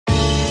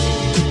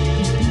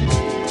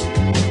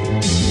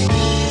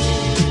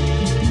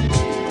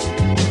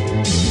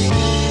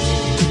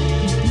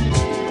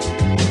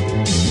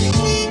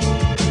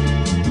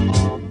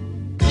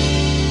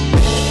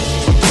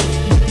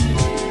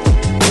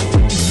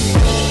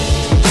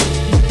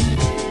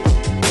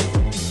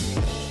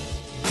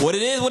What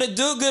it is, what it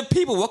do, good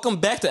people. Welcome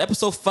back to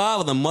episode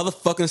 5 of the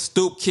motherfucking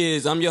Stoop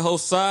Kids. I'm your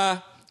host,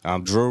 Cy.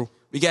 I'm Drew.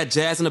 We got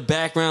Jazz in the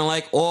background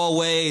like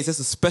always. It's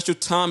a special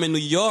time in New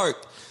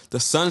York.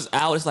 The sun's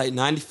out. It's like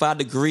 95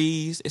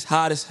 degrees. It's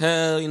hot as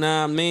hell, you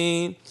know what I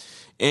mean?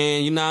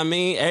 And you know what I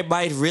mean?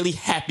 Everybody's really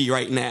happy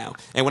right now.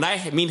 And when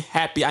I mean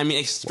happy, I mean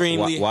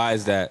extremely. Why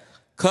is that?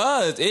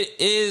 Because it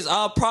is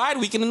Pride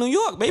Weekend in New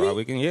York, baby. Pride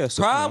Weekend, yeah.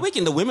 Pride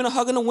Weekend. The women are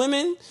hugging the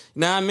women. You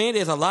know what I mean?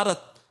 There's a lot of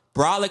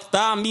brolic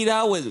thigh meat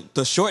out with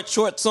the short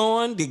shorts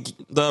on.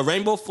 The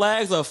rainbow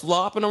flags are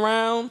flopping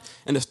around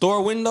in the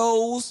store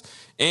windows.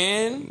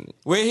 And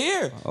we're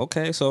here.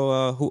 Okay,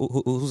 so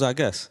who's our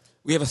guest?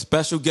 We have a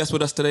special guest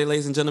with us today,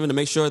 ladies and gentlemen, to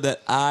make sure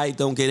that I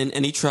don't get in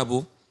any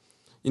trouble.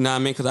 You know what I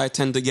mean? Because I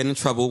tend to get in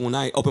trouble when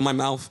I open my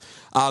mouth.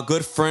 Our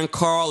good friend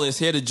Carl is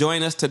here to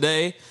join us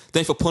today.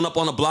 Thanks for pulling up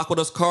on the block with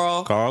us,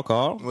 Carl.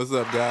 Carl. What's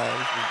up,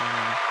 guys?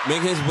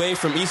 Making his way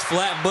from East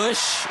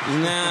Flatbush. You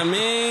know what I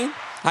mean?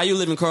 How you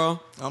living,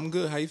 Carl? I'm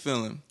good. How you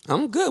feeling?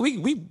 I'm good.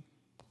 We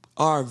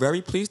are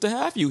very pleased to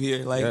have you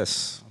here. Like,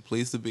 Yes. I'm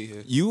pleased to be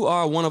here. you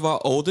are one of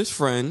our oldest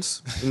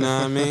friends. You know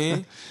what I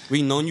mean?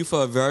 We've known you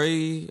for a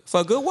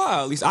good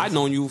while. At least I've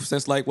known you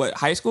since like what,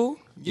 high school?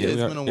 Yeah,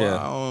 it's been a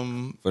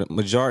while. For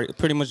the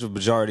pretty much the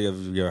majority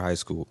of your high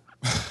school.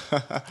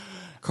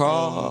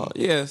 Carl,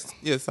 yes.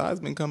 Yeah, Sai's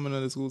been coming to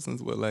the school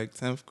since what, like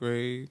 10th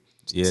grade?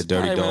 Yeah,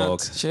 dirty Right around-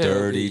 dog. chill,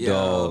 Dirty yo.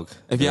 dog.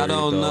 If y'all Dirty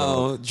don't dog.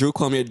 know, Drew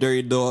called me a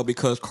dirty dog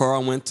because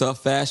Carl went to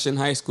fashion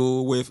high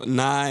school with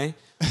Nye,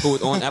 who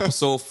was on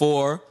episode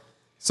 4.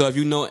 So if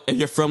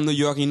you're from New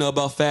York, you know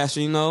about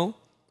fashion, you know.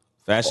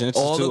 Fashion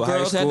Institute, all the high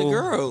girls had the school.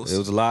 girls. It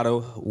was a lot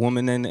of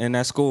women in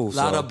that school. A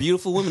lot of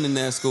beautiful women in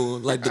that school.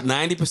 Like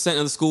 90%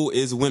 of the school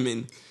is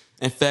women.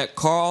 In fact,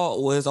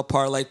 Carl was a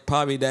part of like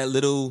probably that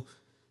little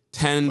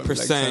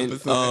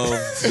 10%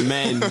 of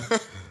men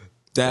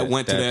that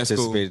went to that school.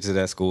 participated to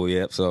that school.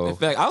 Yep. So In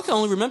fact, I can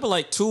only remember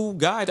like 2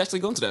 guys actually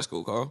going to that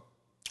school, Carl.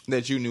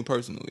 That you knew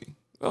personally.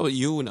 Well,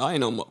 you and I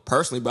know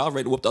personally, but I was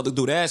ready to whoop the other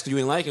dude's ass because you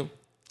didn't like him.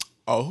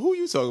 Oh, who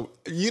you talking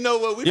about? You know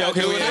what? We not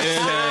doing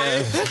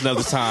that. yeah.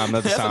 Another time.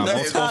 Off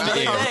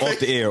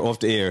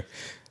the air.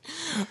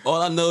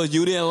 All I know is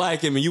you didn't like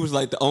him and you was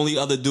like the only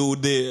other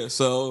dude there.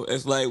 So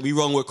it's like, we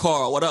wrong with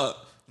Carl. What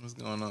up? What's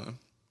going on?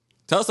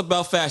 Tell us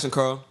about fashion,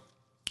 Carl.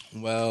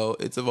 Well,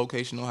 it's a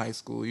vocational high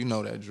school. You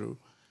know that, Drew.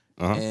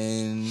 Uh-huh.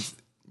 And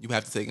you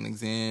have to take an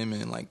exam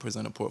and like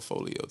present a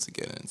portfolio to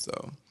get in.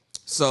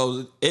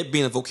 So it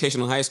being a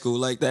vocational high school,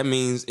 like that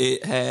means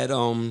it had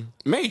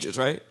majors,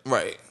 right?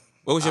 Right.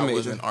 What was your I major?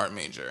 was an art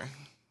major.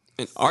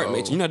 An art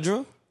major. You not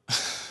Drew?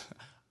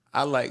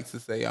 I like to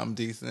say I'm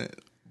decent,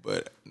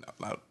 but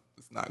no,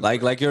 it's not.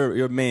 Like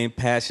your main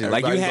passion.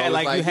 Everybody's you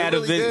always had a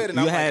 "You're really good," vision. and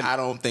You I'm had like, I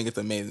don't think it's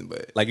amazing,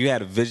 but like you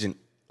had a vision.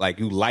 Like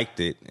you liked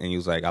it, and you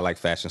was like, I like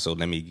fashion, so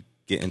let me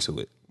get into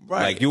it.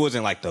 Right. Like you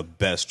wasn't like the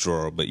best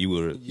drawer, but you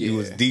was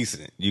Yeah.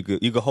 decent. You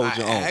could hold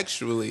your I own.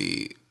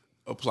 actually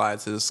applied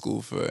to the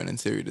school for an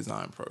interior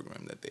design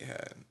program that they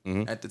had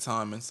Mm-hmm. at the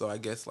time, and so I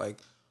guess like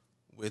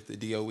with the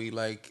DOE,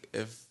 like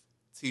if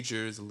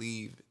teachers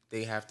leave,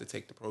 they have to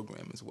take the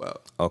program as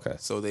well. Okay.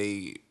 So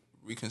they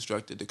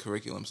reconstructed the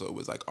curriculum so it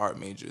was like art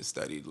majors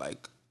studied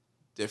like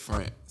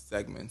different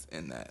segments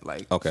in that,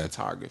 like Okay.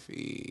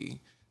 photography,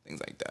 things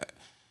like that.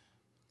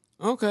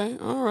 Okay,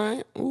 all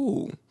right.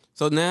 Ooh.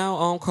 So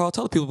now, Carl,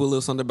 tell the people a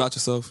little something about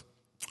yourself.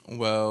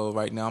 Well,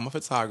 right now I'm a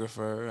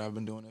photographer. I've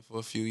been doing it for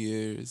a few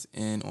years,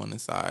 and on the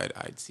side,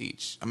 I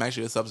teach. I'm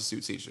actually a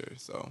substitute teacher,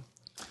 so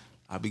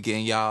I'll be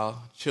getting y'all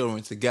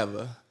children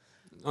together.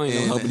 I ain't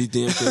no helping these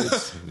damn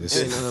kids. This-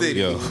 In the city.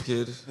 yo,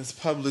 Kids. This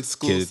public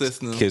school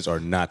system. kids are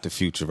not the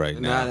future right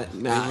now.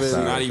 Nah, It's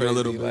really not even a crazy.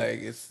 little bit.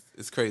 Like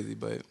it's crazy,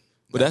 but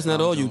But that's not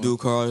what all I'm you doing. do,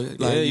 Carl. Like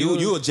Yeah,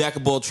 you a jack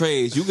of all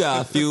trades. You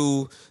got a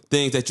few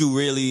things that you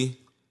really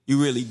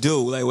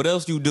do. Like what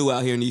else you do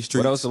out here in these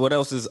streets? What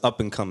else is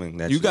up and coming?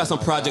 That You got some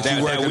projects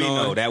you working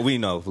on. That we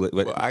know. But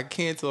Well, I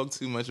can't talk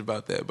too much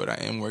about that, but I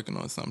am working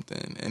on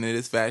something, and it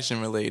is fashion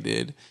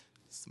related.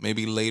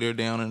 Maybe later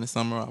down in the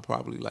summer, I'll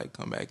probably like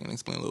come back and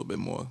explain a little bit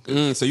more.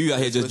 So you out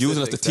here just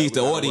using us to Specifics teach that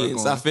the we gotta work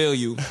audience. on. I feel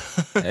you.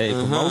 hey,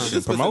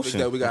 Specifics promotion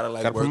that we gotta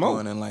like work promote.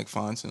 on and like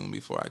fine tune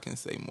before I can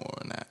say more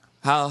on that.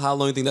 How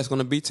long you think that's going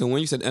to be till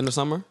when? You said end of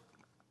summer?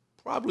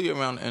 Probably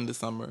around the end of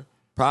summer.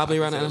 Probably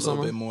I'll around the say end of a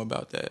little summer. bit more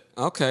about that.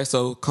 Okay,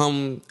 so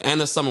come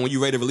end of summer when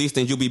you ready to release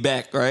things, you'll be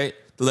back, right?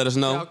 To let us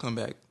know. I'll come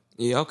back.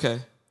 Yeah, okay.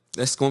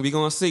 That's going to be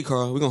going to see,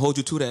 Carl. We're going to hold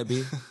you to that,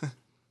 B.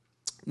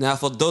 Now,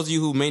 for those of you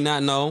who may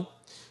not know,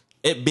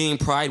 it being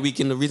Pride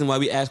Weekend, the reason why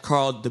we asked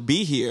Carl to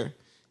be here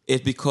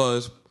is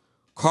because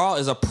Carl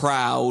is a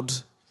proud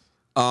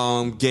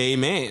gay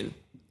man.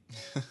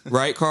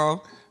 Right,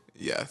 Carl?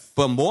 Yes.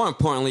 But more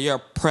importantly, you're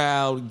a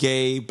proud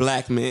gay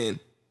black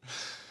man.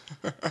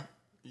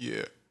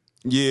 Yeah.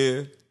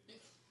 Yeah.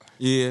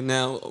 Yeah.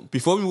 Now,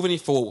 before we move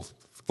before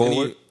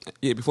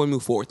we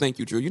move forward, thank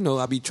you, Drew. You know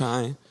I be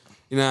trying.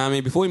 You know what I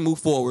mean? Before we move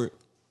forward,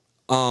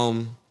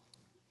 can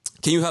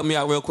you help me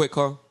out real quick,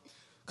 Carl?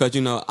 Because,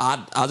 you know,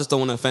 I just don't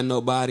want to offend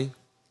nobody.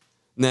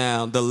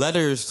 Now, the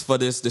letters for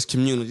this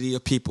community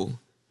of people,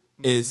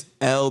 is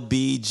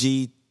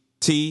LBGTQ,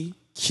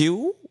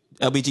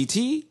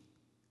 LBGT,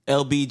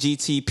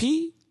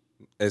 LBGTP.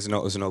 It's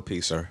no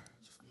P, sir.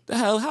 The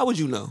hell? How would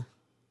you know?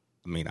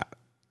 I mean,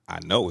 I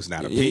know it's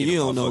not a P. Yeah, you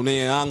don't know,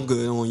 man. I'm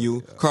good on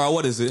you, Carl.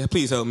 What is it?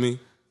 Please help me.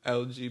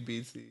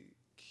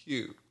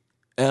 LGBTQ.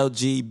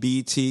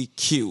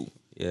 LGBTQ.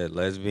 Yeah,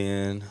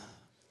 lesbian.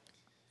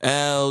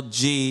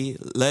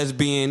 LG,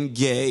 lesbian,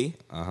 gay.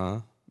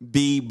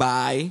 B,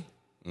 bi.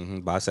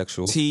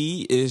 Bisexual.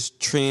 T is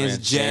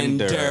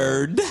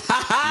transgendered.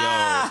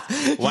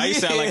 Yo, why you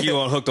sound like you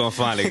on Hooked on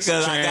Phonics?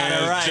 Because I got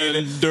it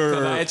right.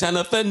 'Cause I ain't trying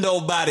to offend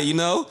nobody, you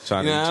know?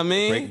 Trying you know what I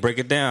mean? Break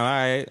it down, all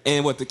right.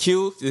 And what the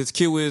Q is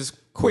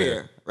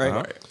queer, right?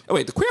 Uh-huh. Oh,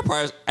 wait, the queer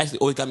part actually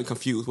always got me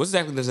confused. What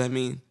exactly does that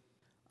mean?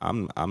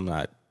 I'm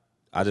not.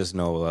 I just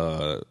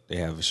know they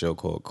have a show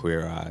called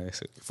Queer Eye.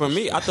 For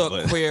me, I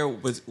thought queer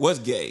was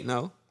gay.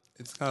 No,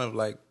 It's kind of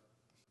like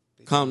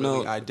they Come don't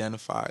really no.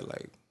 identify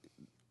like.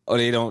 Oh,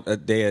 they don't.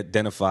 They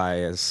identify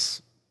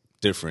as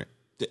different.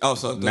 Oh,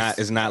 so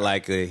It's not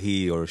like a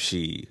he or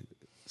she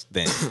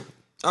thing.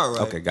 all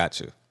right. Okay,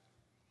 gotcha.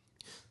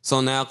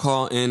 So now,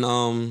 Carl, and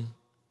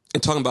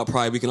talking about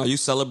Pride Weekend, are you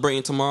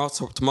celebrating tomorrow?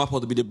 So tomorrow's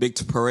supposed to be the big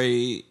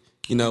parade.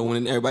 You know,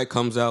 when everybody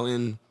comes out,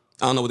 and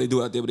I don't know what they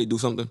do out there, but they do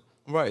something.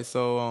 Right.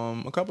 So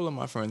a couple of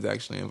my friends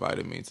actually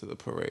invited me to the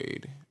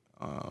parade.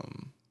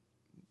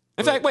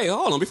 In fact, wait,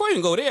 hold on. Before you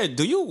even go there,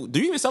 do you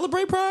even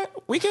celebrate Pride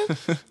Weekend?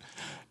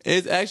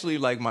 It's actually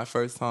like my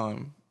first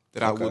time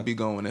that I Okay. would be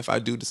going. If I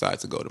do decide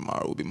to go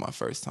tomorrow, it will be my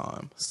first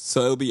time.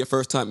 So it'll be your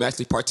first time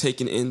actually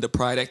partaking in the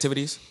Pride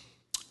activities?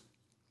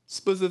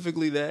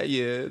 Specifically that,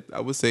 yeah,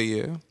 I would say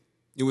yeah.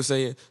 You would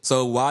say it.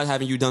 So why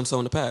haven't you done so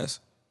in the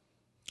past?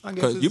 I guess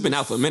Because it's you've been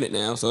just- out for a minute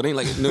now, so it ain't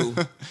like it's new.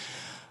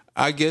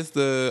 I guess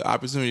the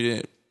opportunity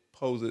didn't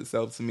pose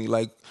itself to me.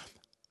 Like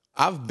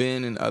I've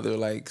been in other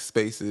like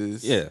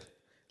spaces. Yeah,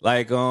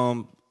 like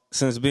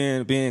since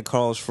being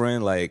Carl's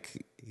friend,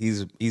 like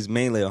he's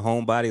mainly a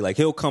homebody. Like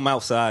he'll come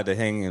outside to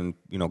hang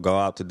and go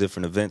out to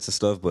different events and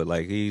stuff, but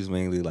like he's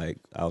mainly like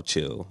I'll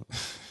chill.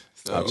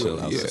 I'll chill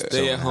outside. yeah.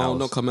 Stay at home,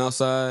 don't come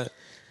outside,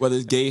 whether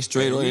it's gay,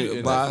 straight, or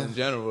And bi. that's in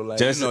general. Like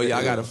Just- y'all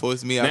gotta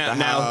force me out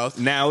the house.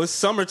 Now it's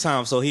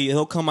summertime, so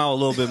he'll come out a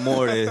little bit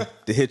more to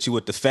hit you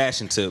with the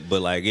fashion tip.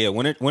 But like, yeah,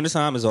 winter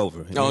time is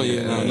over. Oh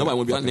yeah, no, nobody want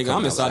to be like, nigga,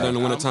 I'm inside during the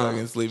winter fucking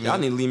time. sleeping. Y'all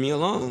need to leave me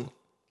alone.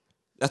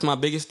 That's my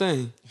biggest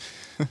thing.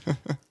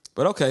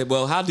 But okay,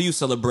 well, how do you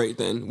celebrate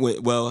then?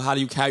 Well, how do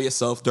you carry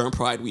yourself during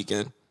Pride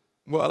Weekend?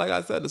 Well, like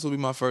I said, this will be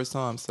my first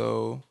time,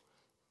 so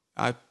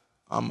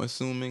I'm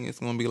assuming it's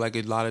gonna be like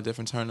a lot of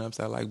different turn-ups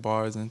at like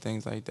bars and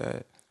things like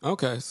that.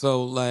 Okay,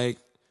 so like,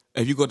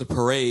 if you go to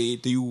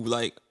parade, do you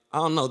like? I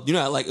don't know. You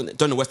know, like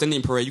during the West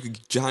Indian parade, you could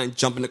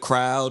jump in the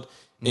crowd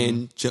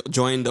and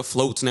join the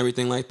floats and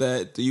everything like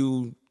that.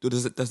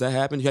 Does that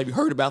happen? Have you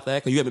heard about that?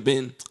 Because you haven't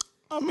been.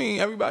 I mean,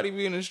 everybody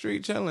be in the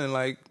street chilling,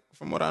 like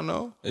from what I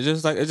know. It's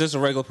just a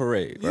regular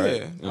parade, right?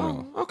 Yeah. You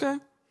know, Okay.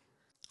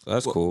 so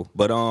that's cool.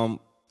 But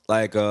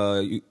like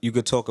you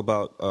could talk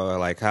about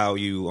like how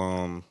you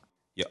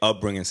your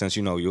upbringing, since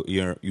you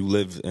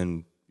live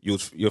in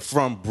you're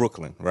from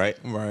Brooklyn, right?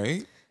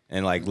 Right.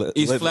 And like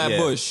East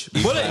Flatbush.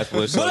 East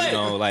Flatbush. So,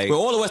 where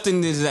all the West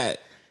Indians is at.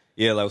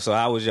 yeah, like so.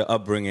 How was your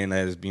upbringing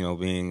as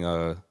being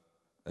a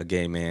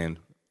gay man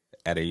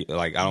at a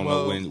like I don't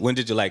know when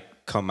did you like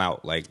come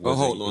out like was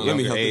hold it on, let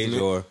me younger help age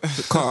you. or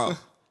Carl,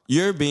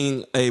 you're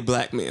being a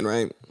black man,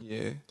 right?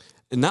 Yeah.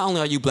 And not only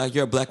are you black,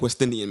 you're a black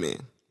West Indian man.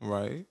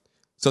 Right.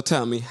 So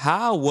tell me,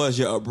 how was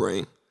your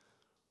upbringing?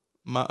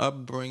 My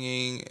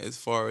upbringing, as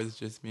far as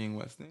just being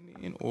West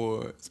Indian,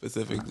 or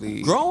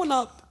specifically, Growing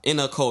up in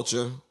a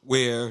culture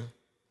where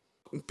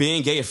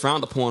being gay is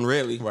frowned upon,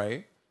 really,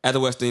 right? as a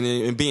West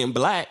Indian, and being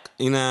black,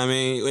 you know what I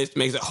mean, it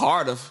makes it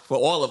harder for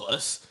all of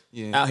us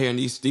out here in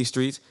these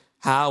streets.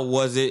 How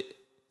was it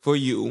for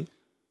you,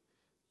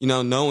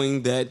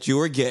 knowing that you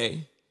were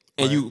gay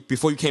and you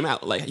before you came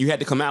out, like you had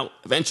to come out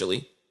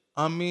eventually?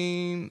 I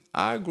mean,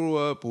 I grew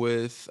up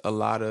with a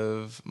lot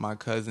of my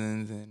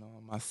cousins and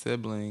my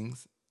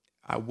siblings.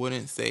 I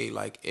wouldn't say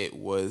like it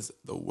was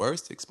the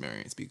worst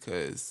experience,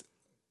 because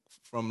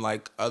from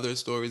like other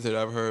stories that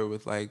I've heard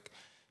with like,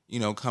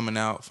 coming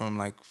out from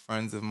like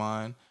friends of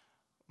mine,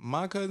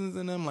 my cousins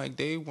and them, like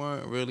they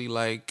weren't really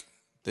like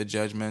the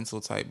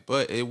judgmental type,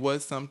 but it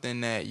was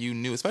something that you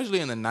knew, especially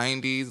in the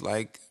 90s,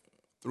 like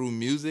through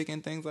music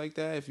and things like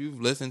that. If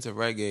you've listened to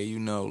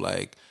reggae,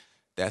 like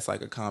that's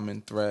like a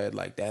common thread.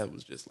 Like that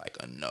was just like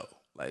a no,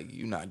 like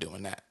you're not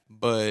doing that.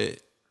 But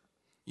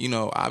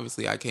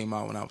obviously I came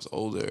out when I was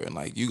older, and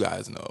like you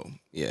guys know,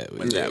 we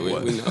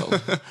know,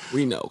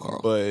 we know, Carl.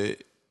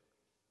 But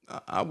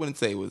I wouldn't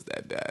say it was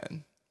that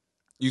bad.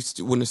 You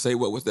wouldn't say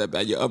what was that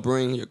bad? Your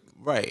upbringing,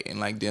 Right, and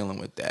like dealing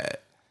with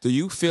that. Do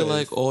you feel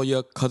like all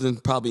your cousins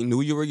probably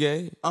knew you were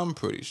gay? I'm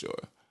pretty sure.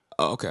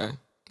 Oh, okay,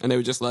 and they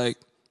were just like,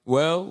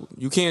 "Well,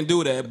 you can't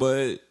do that,"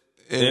 but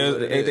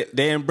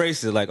they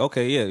embrace it like,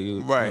 okay,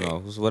 yeah, Right.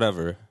 it's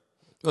whatever.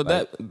 well,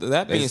 Like,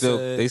 that being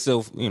said, they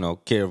still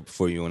care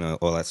for you and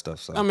all that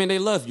stuff. So I mean, they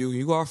love you.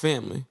 You are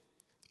family.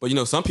 But you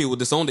know, some people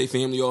disown their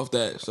family off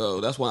that, so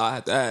that's why I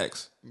had to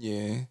ask.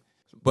 Yeah.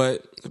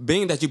 But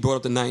being that you brought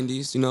up the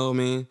 90s, you know what I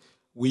mean?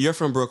 You're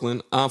from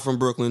Brooklyn, I'm from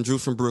Brooklyn,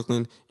 Drew's from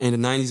Brooklyn, and the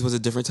 90s was a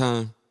different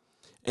time.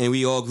 And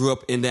we all grew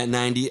up in that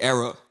 90s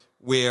era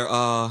where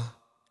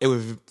it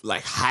was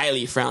like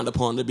highly frowned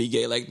upon to be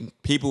gay. Like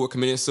people were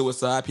committing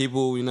suicide,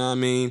 people, you know what I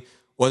mean,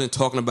 wasn't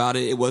talking about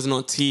it. It wasn't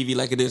on TV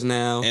like it is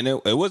now. And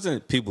it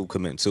wasn't people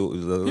committing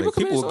suicide. Like,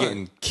 people were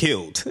getting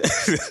killed.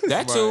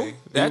 That too. Right.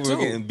 That People too.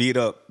 were getting beat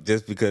up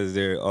just because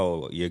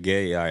you're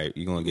gay. All right,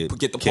 you're gonna get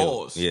the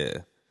killed. pause. Yeah.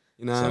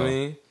 You know what I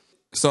mean?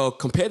 So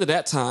compared to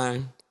that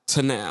time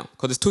to now,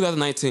 because it's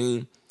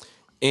 2019,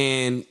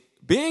 and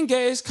being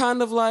gay is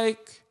kind of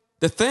like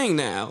the thing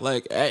now.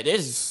 Like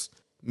there's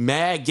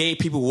mad gay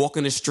people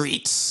walking the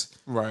streets,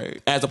 Right.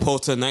 as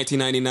opposed to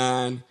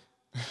 1999.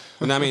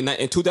 You know what I mean?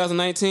 In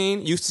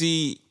 2019, you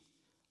see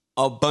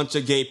a bunch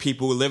of gay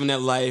people living their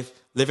life,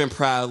 living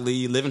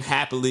proudly, living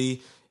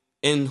happily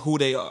in who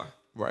they are.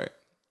 Right.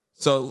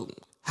 So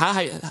how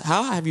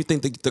have you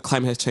think the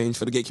climate has changed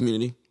for the gay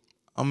community?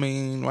 I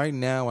mean, right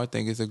now I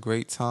think it's a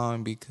great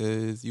time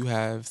because you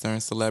have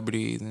certain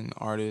celebrities and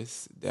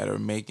artists that are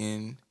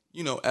making,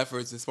 you know,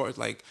 efforts as far as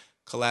like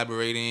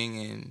collaborating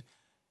and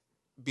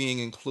being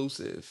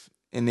inclusive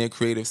in their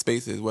creative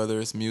spaces, whether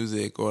it's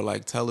music or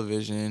like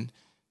television.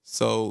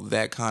 So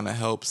that kind of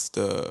helps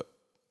the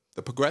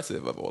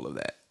progressive of all of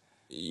that.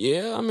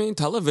 Yeah, I mean,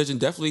 television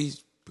definitely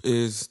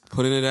is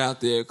putting it out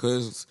there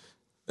because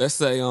let's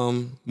say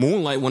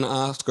Moonlight won an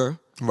Oscar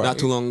not Right.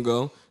 too long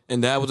ago,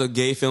 and that was a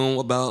gay film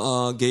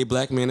about gay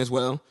black men as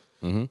well,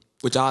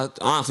 which I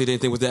honestly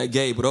didn't think was that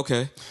gay, but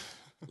okay.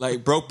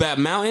 Like Brokeback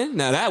Mountain,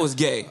 now that was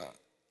gay.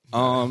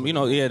 You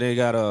know, yeah, they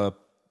got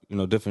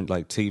different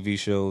like TV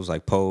shows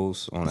like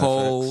Pose on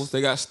Pose, FX.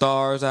 they got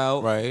Stars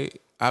out. Right.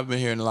 I've been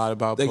hearing a lot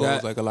about They Pose,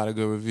 got- like a lot of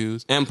good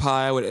reviews.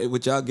 Empire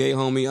with y'all gay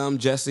homie,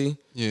 Jesse.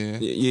 Yeah.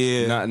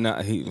 Yeah.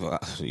 Not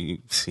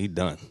he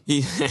done.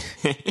 He,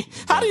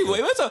 how do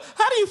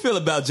you feel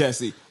about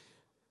Jesse?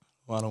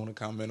 Well, I don't want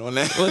to comment on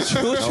that.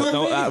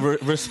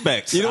 What's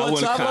Respect. You know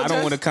what, I don't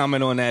Jesse? want to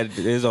comment on that.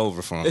 It's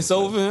over from. It's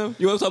over him.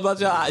 You want to talk about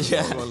y'all?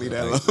 Yeah. I'm gonna leave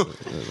that alone.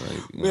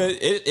 Man,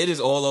 it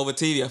is all over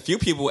TV. A few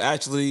people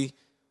actually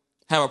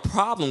have a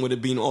problem with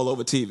it being all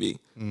over TV.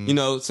 You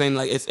know, saying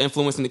like it's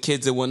influencing the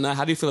kids and whatnot.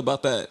 How do you feel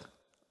about that?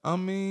 I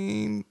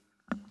mean,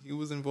 he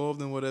was involved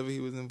in whatever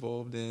he was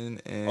involved in,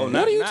 and What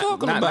are you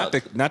talking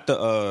about? Not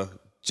the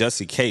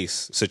Jesse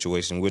Case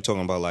situation. We're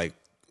talking about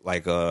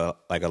like a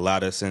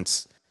lot of,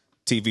 since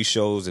TV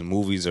shows and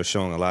movies are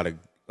showing a lot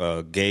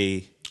of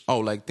gay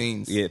like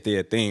themes.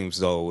 their themes,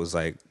 though. It was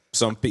like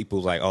some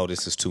people like, oh,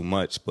 this is too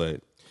much.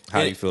 But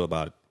how do you feel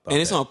about it? And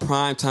it's on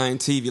primetime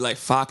TV, like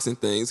Fox and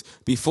things.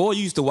 Before,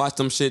 you used to watch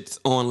them shits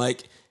on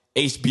like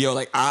HBO,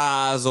 like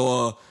Oz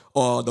or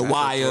The That's a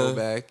Wire.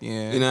 throwback,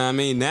 yeah. You know what I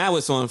mean? Now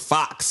it's on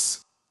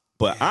Fox.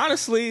 But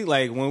honestly,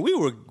 like when we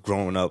were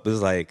growing up,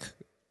 it's like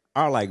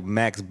our like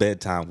max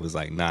bedtime was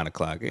like 9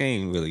 o'clock. It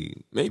ain't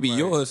really. Maybe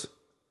yours.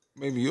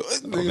 Maybe you.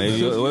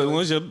 Maybe when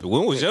was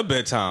your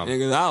bedtime?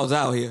 Nigga, I was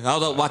out here. I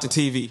was out watching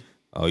TV.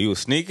 Oh, you was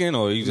sneaking,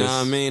 or you You know just?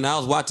 what I mean? I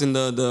was watching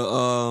the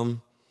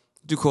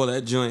what do you call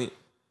that joint?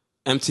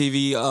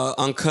 MTV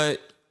Uncut.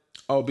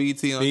 Oh,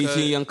 BT Uncut.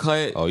 BT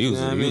Uncut. Oh, you was.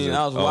 know what I you mean? was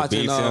I was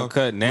watching BT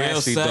Uncut,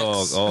 Nasty Real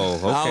Sex.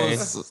 Dog. Oh,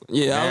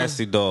 okay.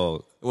 Nasty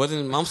Dog.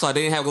 I'm sorry,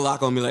 they didn't have a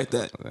lock on me like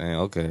that. Man,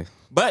 okay.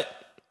 But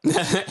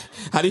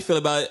how do you feel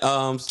about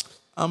it?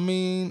 I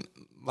mean,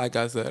 like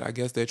I said, I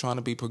guess they're trying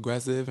to be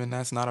progressive, and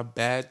that's not a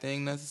bad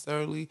thing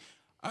necessarily.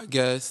 I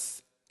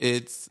guess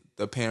it's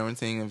the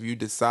parenting. If you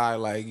decide,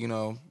 like, you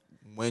know,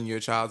 when your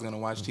child's gonna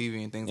watch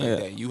TV and things like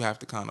that, you have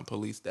to kind of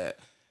police that.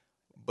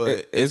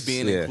 But it's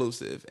being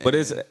inclusive. But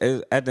it's at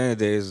the end of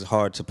the day, it's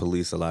hard to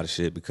police a lot of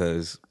shit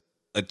because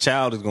a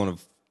child is going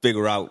to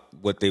figure out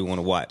what they want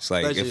to watch.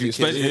 Like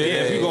Especially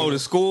if you go to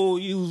school,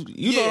 you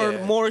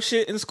learn more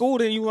shit in school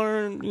than you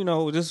learn,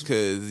 just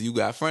because you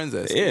got friends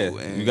at school. yeah.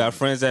 And You got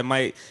friends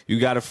that you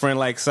got a friend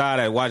like Sai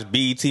that watch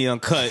BET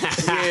Uncut.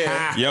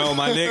 Yo,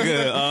 my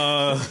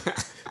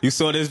nigga, you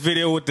saw this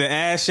video with the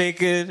ass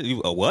shaking? You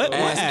what?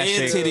 ass and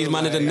shaking? titties,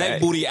 man. The neck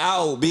booty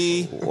out,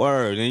 B.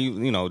 Word.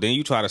 And then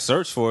you try to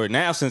search for it.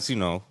 Now since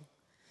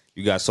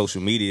you got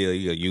social media,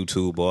 you got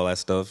YouTube, all that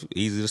stuff,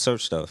 easy to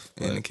search stuff.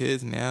 And the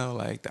kids now,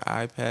 like the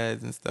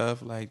iPads and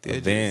stuff, like they're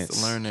Advanced.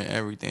 just learning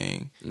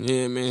everything.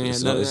 Yeah, man.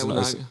 So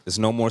it's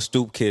no more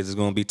stoop kids. It's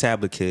gonna be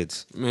tablet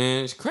kids.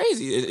 Man, it's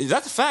crazy.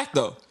 That's a fact,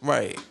 though.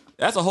 Right.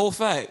 That's a whole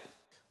fact.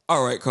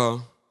 All right,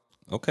 Carl.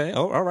 Okay.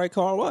 Oh, all right,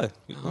 Carl. What?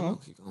 Keep going.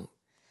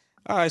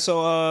 All right.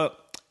 So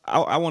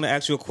I want to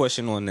ask you a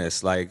question on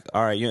this. Like,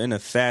 all right, you're into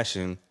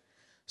fashion.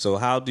 So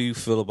how do you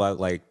feel about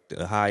like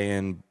the high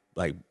end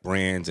like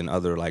brands and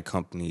other like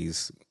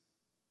companies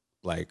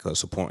like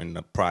supporting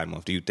the Pride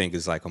Month? Do you think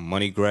it's like a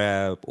money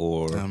grab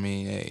or? I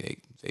mean, hey,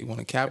 they want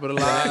to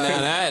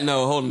capitalize.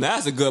 Hold on.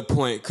 That's a good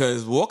point.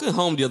 Because walking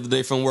home the other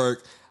day from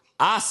work,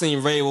 I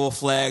seen rainbow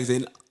flags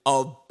in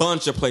a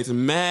bunch of places,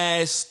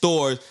 mad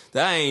stores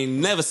that I ain't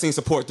never seen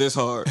support this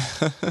hard.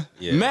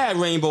 Yeah. Mad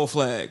rainbow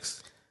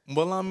flags.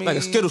 Well, I mean, like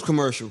a Skittles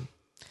commercial.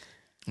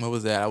 what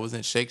was that? I was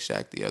in Shake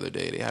Shack the other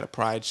day. They had a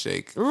Pride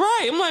Shake,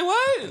 Right. I'm like,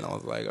 and what? I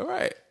was like, all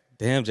right.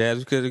 Damn, Jazz,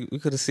 we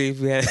could have seen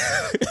if we had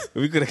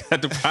we could have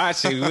got the Pride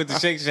Shake. We went to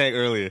Shake Shack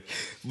earlier,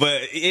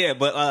 but yeah,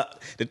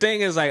 the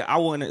thing is, like, I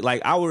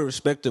would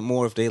respect it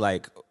more if they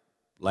like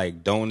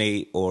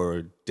donate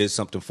or did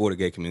something for the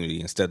gay community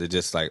instead of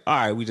just like, all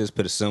right, we just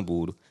put a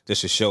symbol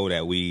just to show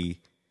that we,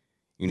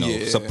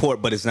 Yeah.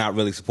 support, but it's not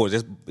really support.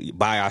 Just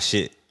buy our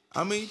shit.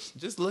 I mean,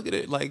 just look at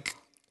it like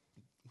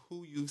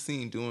who you've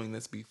seen doing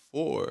this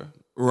before,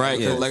 Right.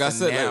 'Cause Yeah. like I And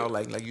said, now,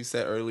 like, like you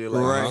said earlier,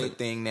 like Right. it's a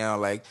thing now,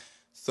 like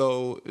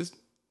so.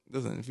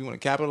 Listen, if you want to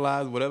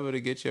capitalize whatever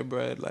to get your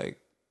bread, like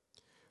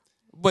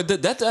but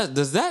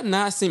does that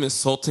not seem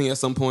insulting at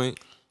some point?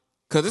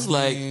 Because it's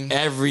mean- like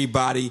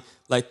everybody,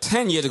 like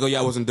 10 years ago,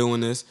 y'all wasn't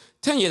doing this.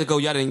 10 years ago,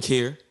 y'all didn't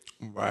care.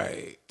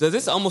 right, Does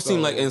this almost seem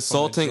So, like from a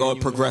insulting or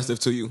genuine- progressive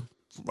to you?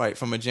 right.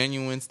 From a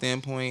genuine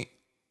standpoint,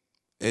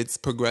 it's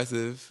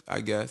progressive,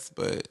 I guess,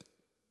 but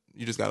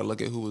you just got to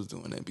look at who was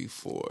doing it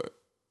before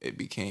it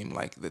became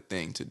like the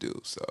thing to do.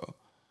 So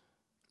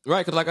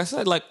Right, because like I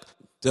said, like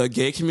the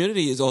gay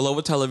community is all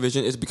over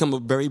television. It's become a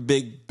very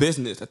big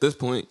business at this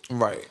point.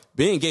 right,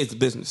 Being gay is a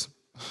business.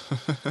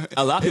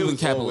 A lot of it people can was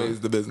capitalize. always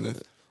the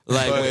business.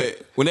 Like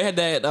But- when they had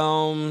that,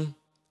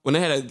 when they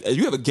had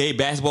you have a gay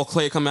basketball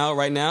player come out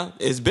right now,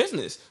 it's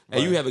business.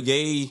 And you Right. have a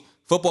gay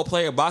football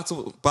player,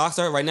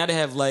 boxer. Right now they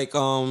have like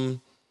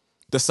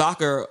the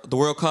soccer, the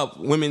World Cup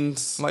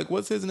women's. Like,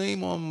 what's his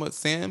name on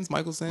Sam's?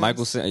 Michael Sam's?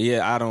 Michael said,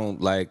 "Yeah, I don't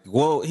like."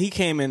 Well, he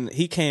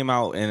came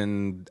out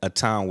in a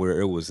time where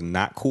it was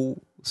not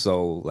cool.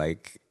 So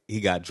like he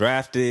got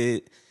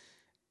drafted,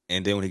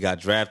 and then when he got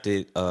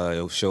drafted,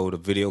 it showed a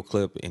video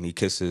clip, and he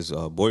kissed his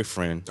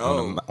boyfriend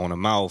on the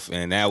mouth,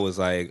 and that was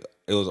like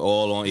it was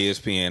all on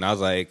ESPN. I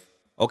was like,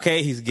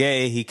 okay, he's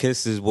gay. He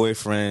kissed his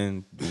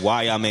boyfriend.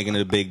 Why y'all making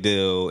it a big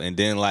deal? And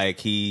then like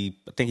I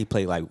think he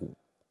played like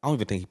I don't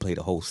even think he played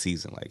the whole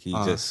season. Like he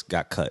just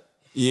got cut.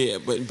 Yeah,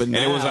 but And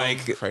now, it was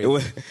like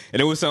crazy.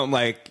 it was something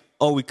like,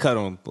 oh, we cut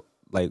him.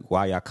 Like,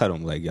 why y'all cut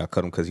him? Like, y'all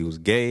cut him because he was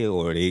gay,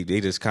 or they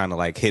just kind of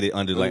like hit it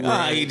under like,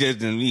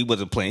 he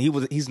wasn't playing.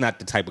 He's not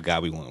the type of guy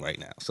we want right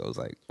now. So it's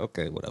like,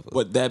 okay, whatever.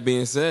 But that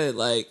being said,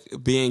 like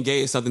being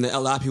gay is something that a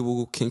lot of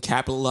people can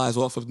capitalize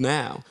off of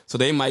now. So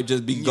they might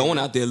just be going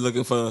out there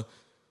looking for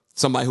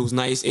somebody who's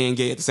nice and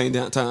gay at the same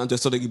time,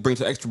 just so they can bring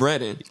some extra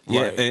bread in.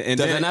 Yeah, Right. and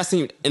Does then, that not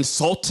seem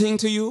insulting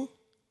to you?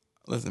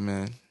 Listen,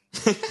 man.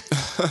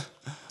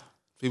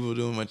 People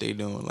doing what they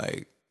doing.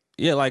 Like,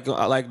 yeah, like the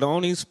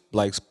only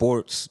like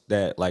sports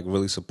that like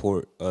really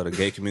support the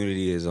gay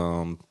community is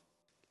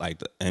like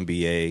the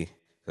NBA.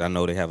 I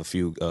know they have a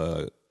few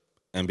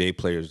NBA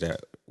players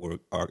that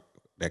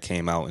that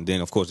came out, and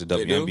then of course the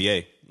They do?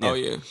 WNBA. Oh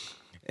yeah.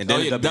 And then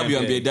Oh, yeah, the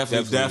WNBA,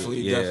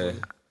 definitely. Yeah.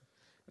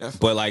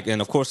 But like,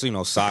 and of course,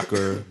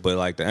 soccer. But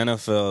like the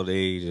NFL,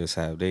 they just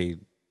have they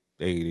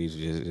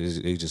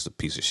just a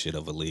piece of shit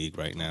of a league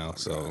right now.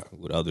 So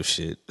with other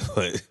shit,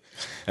 but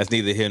that's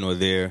neither here nor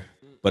there.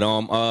 But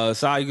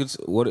Sai, I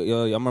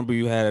remember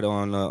you had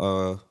on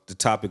the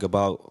topic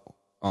about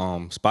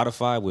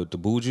Spotify with the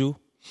Buju.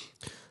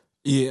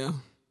 Yeah.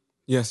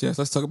 Yes.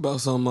 Let's talk about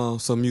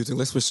some music.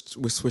 Let's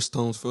switch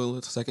tones for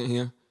a second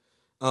here.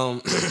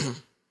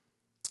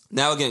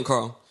 Now again,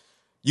 Carl,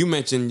 you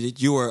mentioned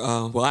that you were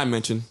I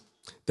mentioned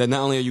that not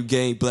only are you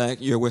gay, black,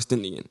 you're West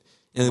Indian.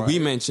 And we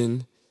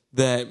mentioned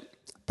that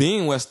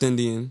being West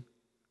Indian,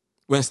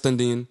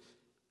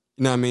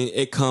 you know what I mean,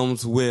 it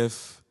comes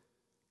with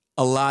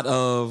a lot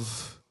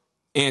of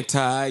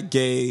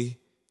anti-gay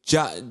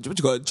what you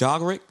call it,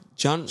 Generic.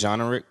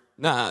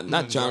 Nah,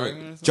 not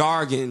jargon.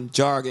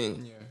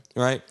 Jargon. Yeah.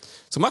 Right?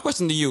 So my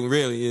question to you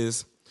really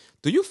is,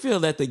 do you feel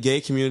that the gay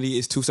community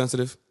is too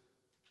sensitive?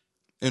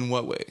 in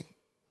what way?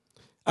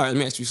 All right, let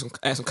me ask you some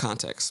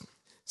context.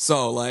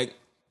 So, like,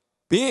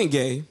 being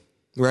gay,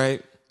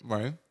 right,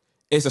 Right.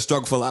 it's a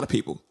struggle for a lot of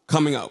people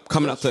coming up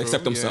to accept true,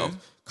 themselves.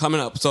 yeah. Coming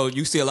up. So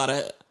you see a lot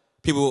of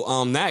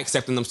people not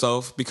accepting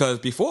themselves because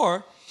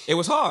before it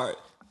was hard.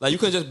 Like you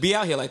couldn't just be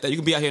out here like that. You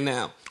can be out here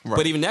now. Right.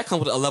 But even that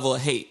comes with a level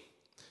of hate.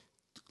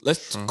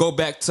 Let's go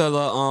back to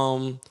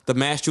the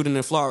mass shooting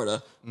in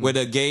Florida where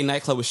the gay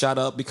nightclub was shot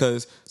up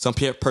because some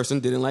person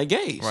didn't like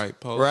gays. Right,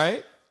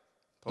 Right?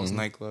 Post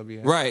nightclub,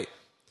 yeah. Right.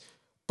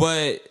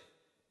 But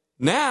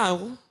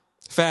now,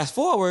 fast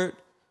forward,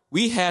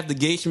 we have the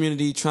gay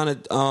community trying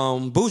to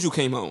Buju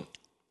came home.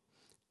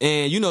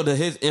 And you know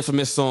his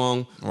infamous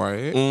song,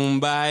 Right.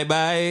 Bye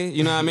Bye,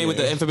 you know what I mean, with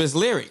the infamous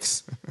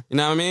lyrics. You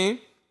know what I mean?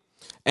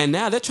 And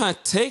now they're trying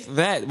to take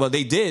that, well,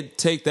 they did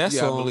take that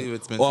Yeah, I song believe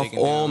it's been off taken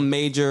all down.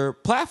 major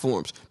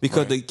platforms because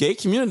Right. the gay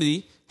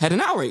community had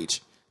an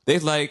outrage. They're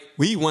like,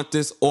 we want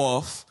this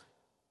off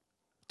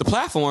the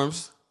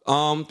platforms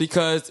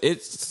because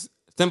it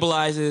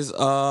symbolizes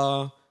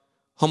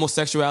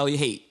homosexuality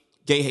hate,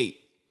 gay hate,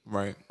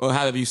 Right. or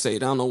however you say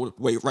it. I don't know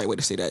what right way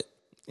to say that.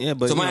 Yeah,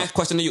 but So you my know,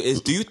 question to you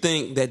is, do you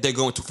think that they're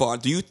going too far?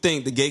 Do you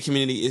think the gay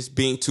community is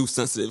being too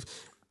sensitive?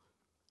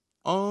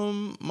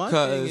 My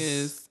 'Cause- thing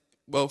is,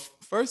 well,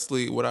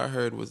 firstly, what I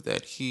heard was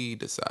that he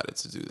decided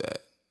to do that.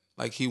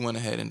 Like, he went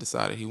ahead and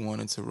decided he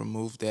wanted to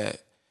remove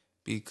that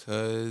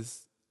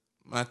because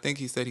I think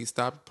he said he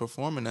stopped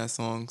performing that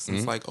song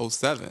since like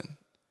 07.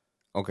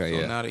 Okay, So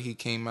yeah. now that he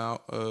came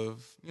out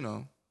of,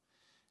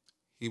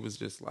 he was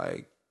just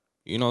like,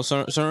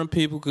 Certain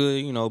people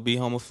could, be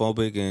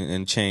homophobic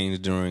and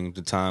change during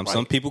the time. Right.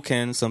 Some people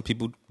can, some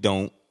people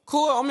don't.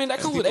 Cool. I mean, that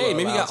comes with people age. are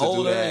Maybe he allowed got to do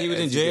older. that He was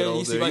as in you get jail. You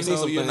older. see, like, You're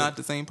something. not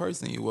the same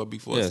person you were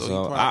before. Yeah, so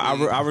so you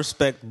probably, I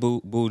respect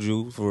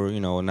Buju for,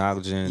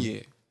 acknowledging.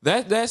 yeah.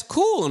 That's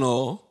cool and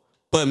all.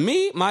 But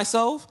me,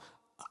 myself,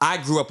 I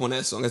grew up on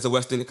that song as a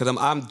West Indian because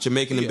I'm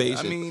Jamaican and Yeah,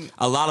 Bayesian. I mean,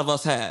 a lot of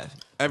us have.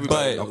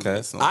 Everybody But knows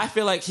that song. I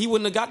feel like he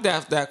wouldn't have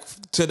got that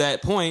to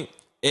that point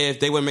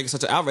if they wouldn't make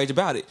such an outrage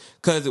about it.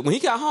 Because when he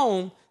got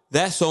home,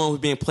 that song was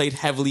being played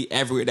heavily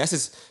everywhere. That's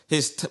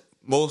his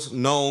most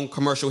known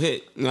commercial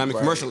hit. You know what I mean?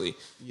 Right. Commercially.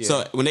 Yeah.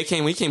 So when he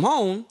came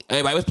home,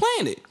 everybody was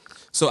playing it.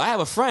 So I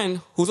have a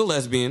friend who's a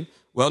lesbian,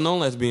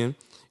 well-known lesbian,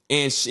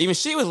 and even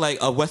she was like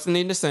of West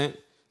Indian descent.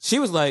 She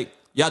was like,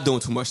 "Y'all doing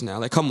too much now.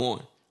 Like, come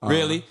on,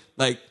 really?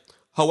 Like,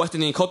 her West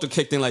Indian culture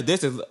kicked in. Like,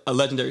 this is a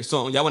legendary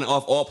song. Y'all went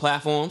off all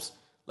platforms.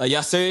 Like,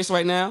 y'all serious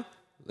right now?"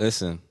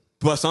 Listen,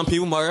 But some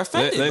people are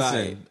offended by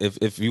it. listen.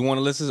 If you want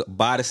to listen,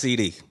 buy the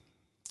CD.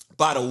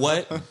 By the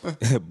what?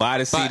 Buy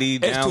the CD.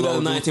 It's Download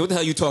 2019. What the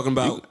hell you talking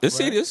about? The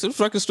CD. It's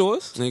record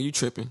stores. Nigga, you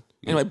tripping.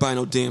 Ain't nobody buying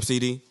no damn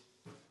CD.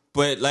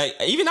 But, like,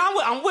 even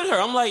I'm with her.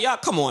 I'm like, y'all,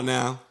 come on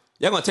now.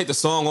 Y'all gonna take the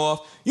song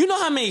off. You know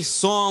how many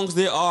songs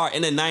there are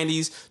in the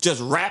 90s,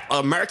 just rap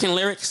American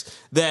lyrics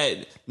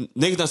that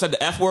niggas done said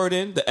the F word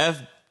in, the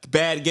F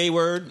bad gay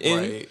word in?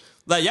 Right.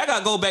 Like, y'all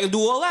gotta go back and do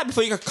all that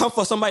before you can come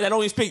for somebody that don't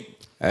even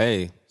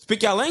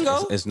speak y'all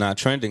lingo. It's not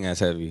trending as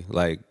heavy.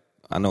 Like,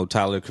 I know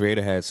Tyler the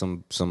Creator had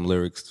some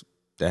lyrics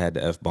that had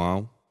the F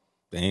bomb.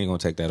 They ain't gonna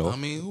take that off. I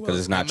mean, who because else?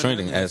 it's not Eminem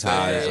trending has as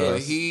high said- as but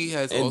us. he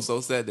has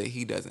also said that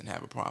he doesn't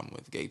have a problem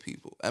with gay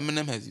people.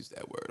 Eminem has used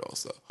that word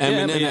also.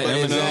 Eminem, yeah, Eminem,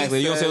 Eminem exactly.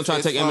 You know what I'm saying? I'm trying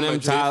to take It's from a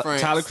Eminem.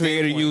 different Tyler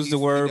Creator standpoint. used the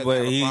He word, doesn't but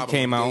have a he problem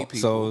came with gay out, people.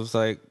 so it's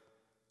like,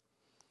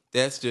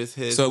 That's just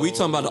his. So we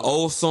talking about the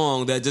old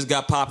song that just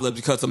got popular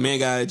because a man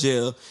got out of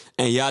jail,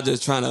 and y'all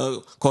just trying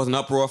to cause an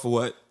uproar for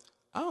what?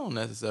 I don't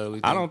necessarily.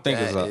 I don't think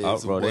it's that an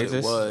is uproar. What They it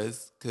just-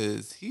 was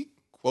because he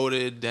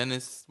quoted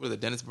Dennis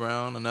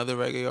Brown, another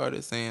reggae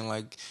artist, saying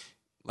like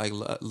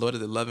Lord of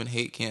the Love and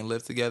Hate can't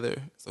live together.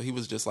 So he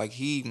was just like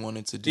he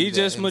wanted to do. he that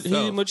just he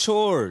himself.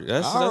 matured.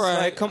 That's right.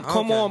 like, come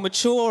Okay. on,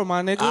 mature,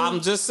 my nigga.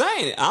 I'm just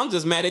saying it. I'm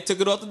just mad they took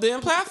it off the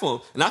damn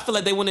platform. And I feel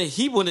like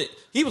he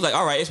was like,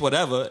 all right, it's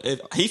whatever. If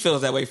he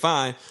feels that way,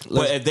 fine.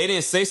 But if they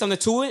didn't say something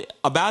to it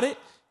about it,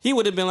 he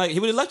would have been like, he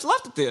would have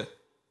left it there.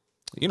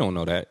 You don't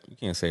know that. You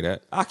can't say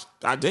that.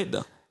 I did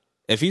though.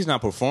 If he's not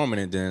performing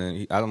it,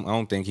 then I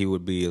don't think he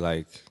would be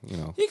like,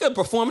 He could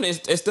perform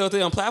it and still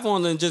stay on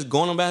platforms and just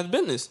going about his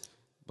business.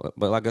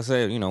 But like I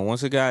said,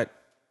 once it got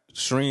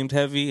streamed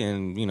heavy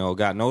and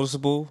got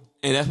noticeable,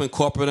 And that's when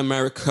corporate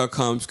America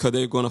comes because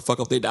they're going to fuck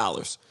up their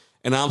dollars.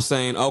 And I'm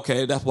saying,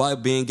 okay, that's why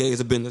being gay is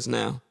a business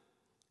now.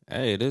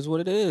 hey, it is what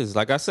it is.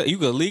 Like I said, you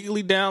can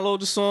legally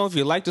download the song if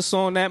you like the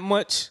song that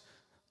much.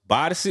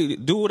 Buy the CD,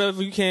 do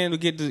whatever you can to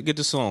get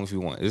the song if you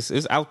want.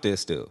 It's out there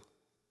still.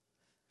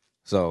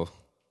 So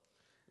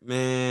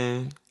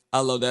Man, I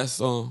love that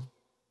song.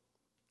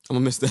 I'm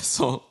gonna miss that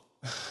song.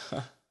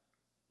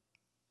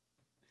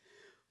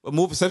 But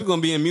since we're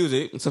gonna be in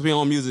music, since we're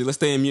on music, let's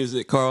stay in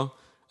music. Carl,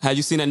 have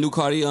you seen that new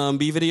Cardi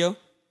B video?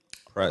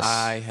 press.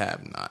 I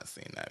have not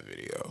seen that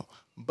video,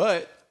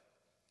 but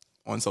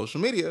on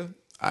social media,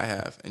 I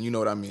have, and you know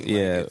what I mean.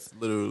 Yeah. Like, it's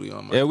literally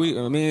on my.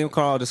 Yeah, me and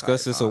Carl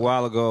discussed this a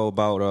while ago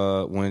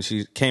about when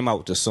she came out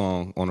with the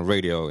song on the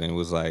radio, and it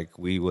was like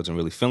we wasn't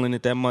really feeling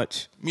it that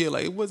much. Yeah,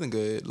 like it wasn't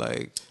good.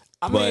 Like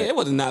I mean, it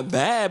wasn't that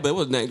bad, but it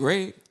wasn't that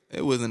great.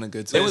 it wasn't a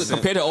good. It was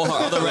compared to all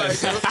her other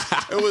records.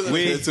 It wasn't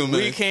We good to me.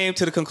 we came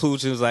to the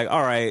conclusion, it was like,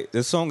 all right,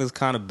 the song is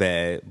kind of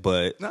bad,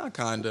 but Not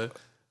kinda.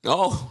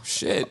 Oh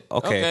shit.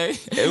 okay.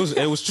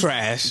 It was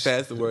trash.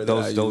 That's the word that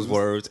I Those used.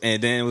 words,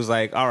 and then it was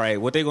like, all right,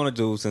 what they gonna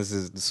do since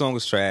the song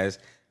is trash?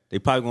 They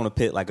probably gonna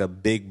put like a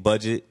big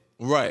budget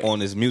Right. on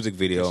this music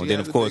video, She and then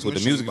has of a course big with the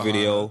machine music behind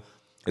video, her.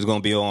 it's gonna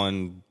be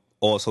on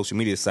all social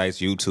media sites,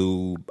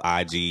 YouTube,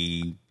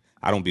 IG.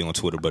 I don't be on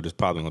Twitter, but it's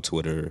probably on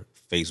Twitter,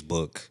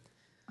 Facebook.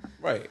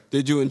 Right.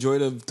 Did you enjoy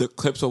the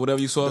clips or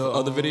whatever you saw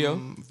of the video?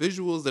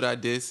 Visuals that I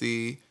did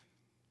see,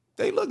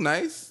 they look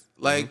nice.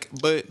 Like,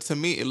 but to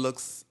me, it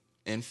looks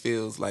and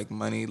feels like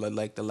money,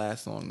 like the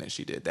last song that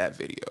she did, that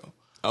video.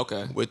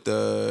 Okay. With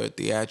the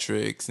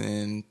theatrics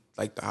and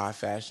like the high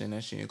fashion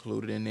that she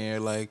included in there.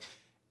 Like,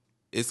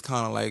 it's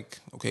kind of like,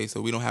 okay,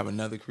 so we don't have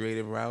another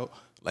creative route.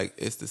 Like,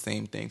 it's the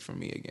same thing for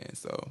me again.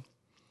 So,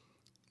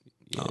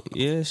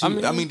 Yeah, she, I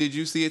mean, did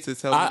you see it to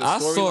tell me the I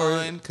saw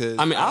storyline? it. 'Cause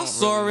I mean, I don't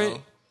saw really it,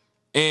 know.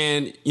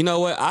 and you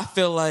know what? I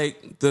feel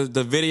like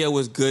the video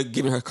was good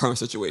given her current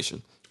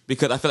situation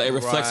because I feel like it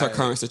reflects her Right.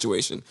 current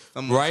situation,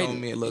 Someone right? told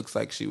me it looks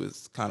like she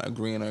was kind of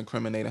agreeing or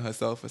incriminating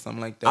herself or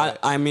something like that.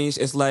 I mean,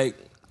 it's like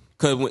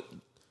because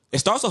it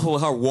starts off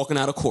with her walking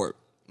out of court.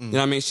 You know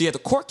what I mean? She had the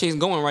court case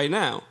going right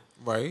now.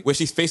 Right. where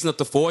she's facing up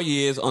to 4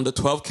 years under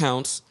 12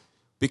 counts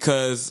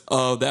because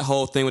of that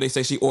whole thing where they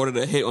say she ordered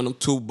a hit on them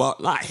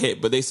not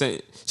hit, but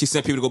she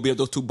sent people to go beat up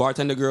those 2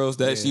 bartender girls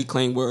that she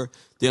claimed were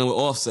dealing with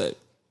Offset.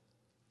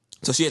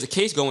 So she has a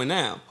case going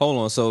now. Hold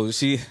on. So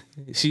she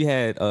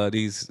had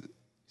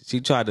she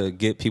tried to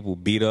get people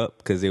beat up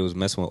because they was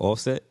messing with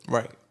Offset.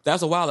 Right. That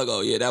was a while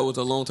ago. Yeah, that was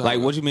a long time Like,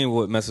 ago. what you mean?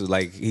 What messes?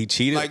 Like he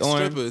cheated Like on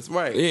her? strippers,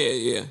 right?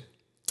 Yeah.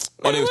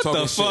 Oh, they was What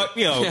talking the fuck?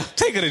 shit. Yo, Yeah.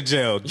 take her to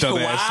jail,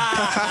 dumbass.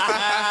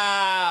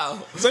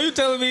 Wow. So you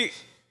telling me?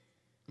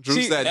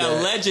 Drew said that.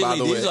 Allegedly, by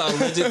the these way. are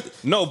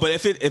alleged. No, but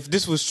if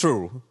this was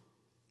true,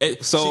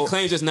 So- she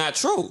claims it's not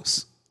true.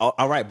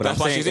 all right. But That's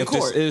I'm why saying she's in if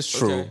court. this is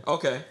true,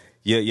 Okay.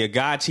 your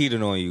guy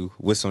cheated on you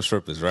with some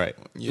strippers, right?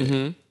 Yeah.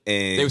 And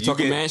They was you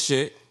talking get- mad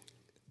shit.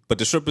 But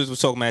the strippers was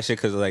talking mad shit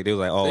because like they was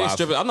like, oh, They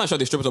strippers. I'm not sure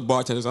they strippers or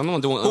bartenders. I'm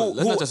not doing.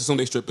 Let's not just assume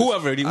they strippers.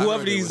 whoever heard it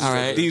these was All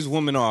right. these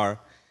women are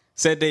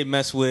said they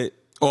mess with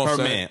Offset.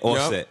 her man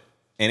Offset, Yep.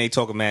 and they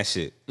talking mad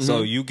shit.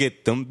 So you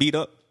get them beat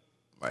up.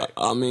 Right.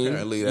 I mean,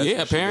 Apparently, that's yeah,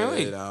 what she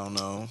apparently. did. I don't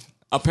know.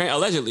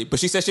 Allegedly, but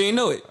she said she didn't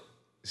know it.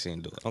 She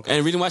didn't do it. Okay. And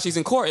the reason why she's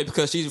in court is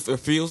because she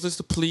refuses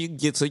to plead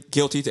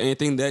guilty to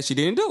anything that she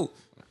didn't do.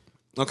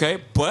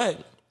 Okay,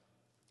 but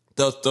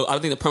I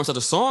think the premise of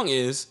the song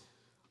is,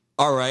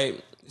 all right,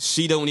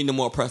 she don't need no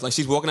more press. Like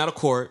she's walking out of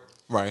court,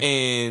 Right.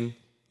 And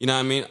you know what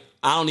I mean.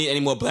 I don't need any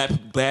more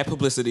bad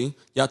publicity.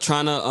 Y'all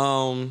trying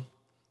to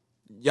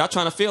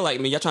feel like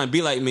me. Y'all trying to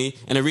be like me.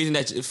 And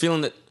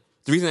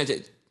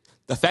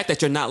the fact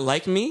that you're not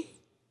like me, you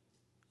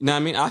know what I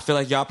mean? I feel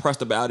like y'all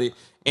pressed about it.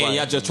 And Right.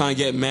 y'all just trying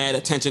to get mad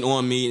attention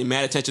on me and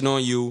mad attention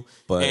on you.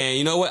 But- and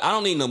you know what? I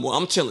don't need no more.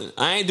 I'm chilling.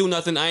 I ain't do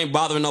nothing. I ain't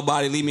bothering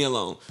nobody. Leave me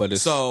alone. But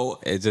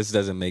it just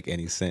doesn't make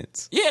any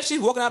sense. yeah, she's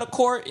walking out of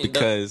court.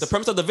 Because- the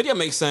premise of the video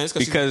makes sense.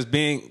 Because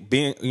being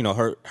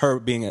her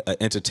being an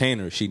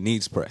entertainer, she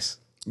needs press.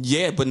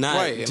 Yeah, but not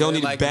Right. don't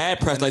And need bad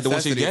press a like the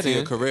one she's necessity to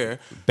your getting. career.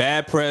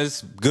 Bad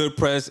press, good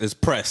press is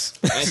press.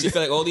 And she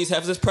feel like all these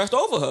heifers is pressed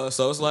over her.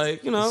 So it's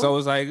like, you know. So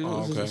it's like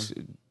okay.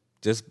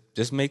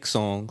 just make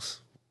songs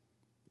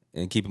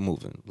and keep it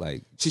moving.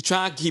 Like She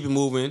tried to keep it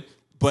moving,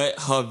 but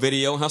her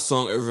video and her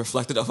song are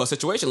reflected of her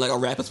situation, like a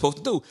rapper's supposed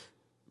to do.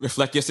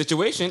 Reflect your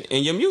situation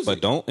in your music.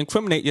 but don't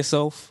incriminate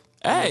yourself.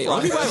 Hey,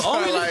 only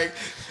white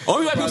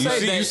people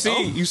say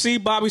that. You see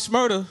Bobby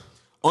Smurda.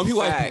 Only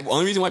Facts.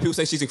 reason why people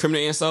say she's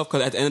incriminating herself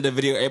because at the end of the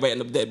video, everybody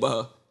ended up dead but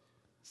her.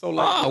 So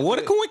like, What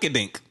a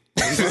coinkydink.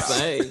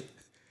 Hey,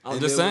 I'm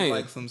and just there was, saying.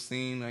 like some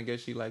scene. I guess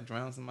she like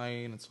drowned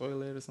somebody in a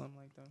toilet or something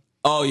like that.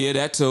 Oh yeah,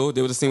 that too.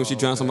 There was a scene where she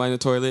drowned somebody in the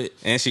toilet.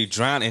 And she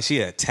drowned and she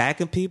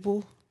attacking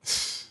people.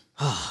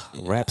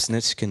 Rap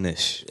snitch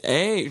kanish.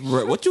 Hey,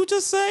 what you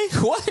just say?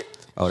 What?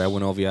 Oh, that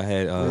went over your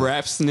head.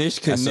 Rap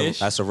snitch knish.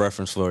 That's a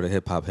reference for the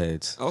hip hop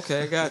heads.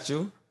 Okay, I got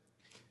you.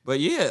 But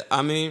yeah,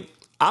 I mean,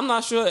 I'm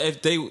not sure if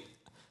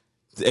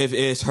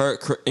it's her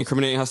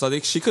incriminating herself.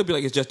 She could be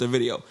like it's just a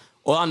video.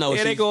 All I know is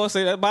Yeah, they go and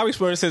say that. Bobby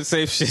Smurda said the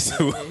same shit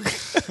too.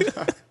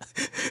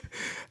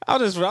 I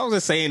was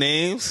just saying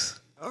names.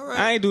 All right.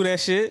 I ain't do that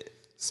shit.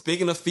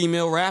 Speaking of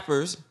female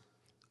rappers,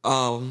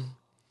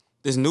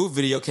 this new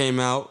video came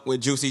out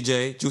with Juicy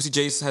J. Juicy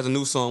J has a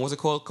new song. What's it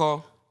called,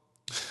 Carl?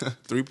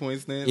 3 point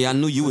stand. Yeah, I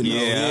knew you would know.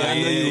 Yeah, I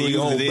knew yeah, you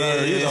would know. you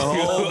Bird. was You're a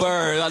whole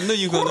bird. I knew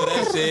you gonna know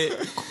that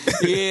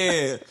shit.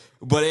 Yeah.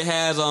 But it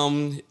has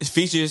it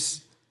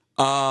features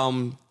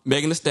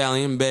Megan Thee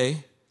Stallion,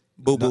 Bay,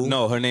 Boo Boo.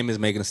 No, her name is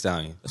Megan Thee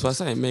Stallion. That's what I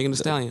say, Megan Thee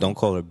Stallion. Don't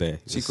call her Bay.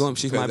 She's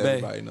Because my bae.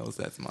 everybody knows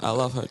that's my. I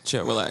love her.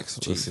 Chill, relax.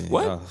 Jeez. Listen,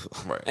 What? y'all-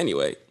 Right.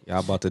 Anyway. Y'all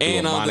about to do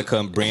And, a Monica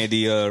and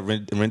Brandy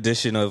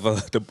rendition of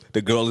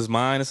the Girl Is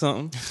Mine or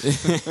something?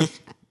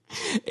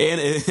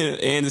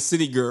 and the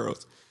City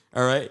Girls.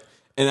 All right.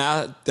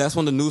 And that's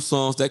one of the new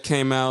songs that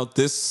came out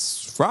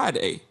this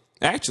Friday,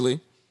 actually.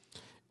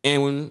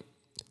 And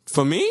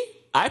for me,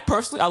 I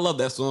love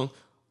that song.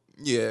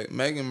 Yeah,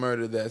 Megan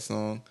murdered that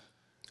song.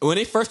 When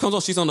it first comes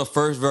on, she's on the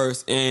first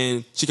verse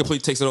and she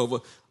completely takes it over.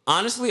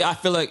 Honestly, I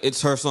feel like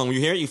it's her song. When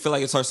you hear it, you feel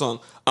like it's her song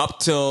up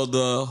till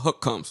the hook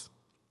comes.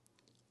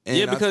 And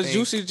Yeah, I because think-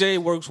 Juicy J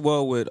works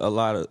well with a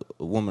lot of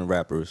woman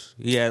rappers.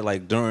 He had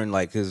during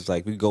his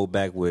we go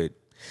back with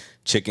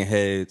Chicken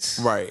Heads.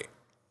 Right.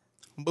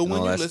 But when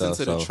all you that listen stuff,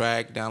 to the so-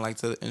 track down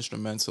to the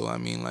instrumental, I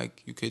mean,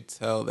 you could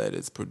tell that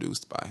it's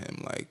produced by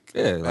him.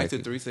 Yeah, back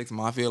to 3 6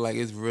 Mafia,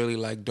 it's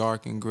really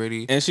dark and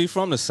gritty. And she's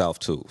from the South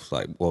too,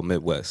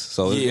 Midwest.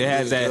 So Yeah, it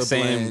has that good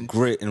same blend.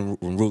 grit and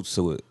roots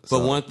to it. But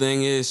So- one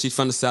thing is, she's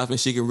from the South and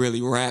she can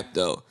really rap,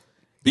 though.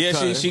 yeah,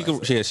 because-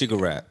 she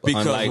could rap.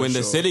 Because Unlike- when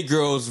the City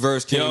Girls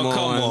verse came Yo,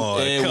 come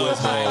on, it come was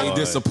highly on,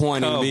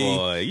 disappointing. come B.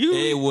 on.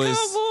 It was.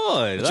 Come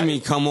on. What you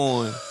mean? Come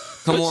on,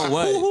 come on.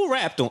 What? Who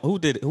rapped on?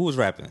 Who was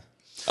rapping?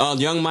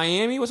 Young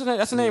Miami. What's her name?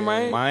 That's the name,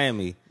 right?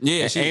 Miami.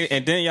 Yeah,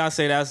 and then y'all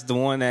say that's the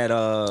one that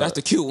That's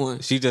the cute one.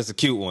 she's just a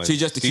cute one. She's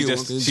just the cute one.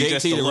 She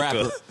just JT the looker.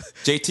 rapper.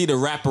 JT the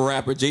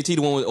rapper. JT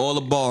the one with all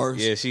the bars.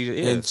 Yeah,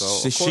 and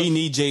so, of she course.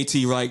 need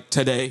JT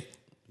today.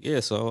 Yeah,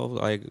 so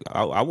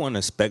I wouldn't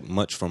expect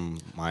much from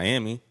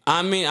Miami.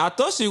 I mean, I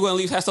thought she would at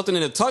least have something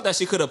in the tuck that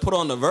she could have put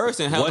on the verse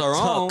and held What her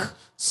own. tuck?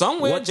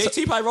 somewhere. What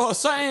JT probably wrote her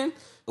something.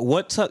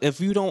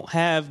 If you don't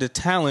have the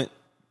talent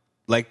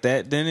like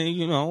that, then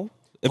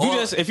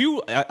if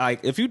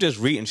you just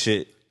reading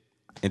shit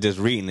and just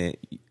reading it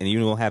and you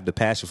don't have the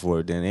passion for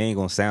it, then it ain't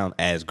gonna sound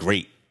as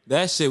great.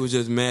 That shit was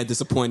just mad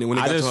disappointing when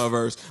it got to her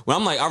verse. When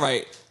I'm like, all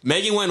right,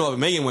 Megan went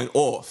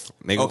off.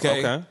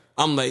 Okay.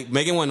 I'm like,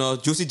 Megan went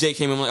off. Juicy J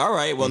came in. I'm like, all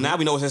right, well, now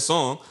we know it's his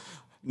song.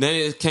 Then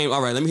it came,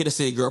 all right, let me hear the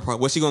City Girl part.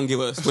 What's she going to give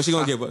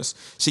us?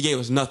 She gave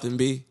us nothing,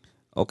 B.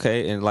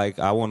 Okay, and like,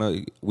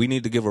 we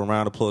need to give a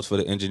round of applause for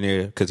the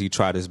engineer because he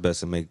tried his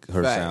best to make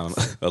her sound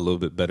a little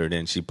bit better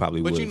than she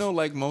probably would. But you know,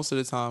 like, most of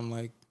the time,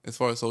 like, as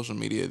far as social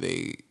media,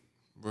 they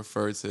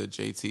refer to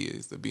JT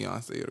as the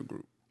Beyonce of the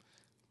group.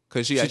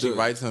 Because she actually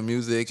writes her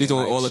music. She's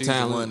doing all the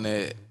talent. The one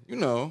that,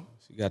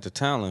 she got the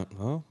talent,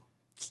 huh?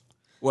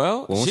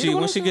 Well,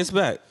 when she gets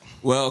back.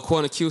 Well,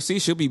 according to QC,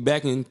 she'll be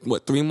back in,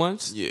 3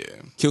 months? Yeah.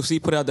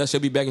 QC put out that she'll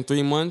be back in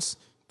 3 months.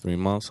 3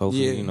 months,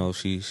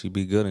 hopefully, she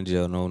be good in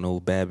jail. No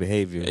bad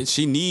behavior. And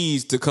she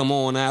needs to come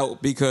on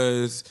out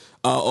because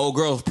old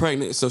girl's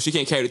pregnant, so she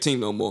can't carry the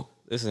team no more.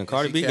 Listen,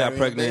 Cardi B got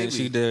pregnant.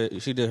 She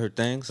did her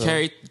thing.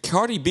 So.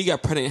 Cardi B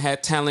got pregnant,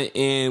 had talent,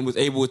 and was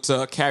able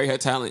to carry her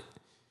talent.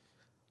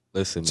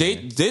 Listen,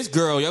 this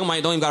girl, Young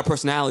Mike, don't even got a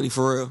personality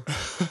for real.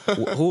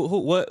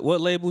 What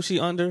label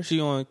she under?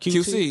 She on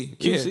QC?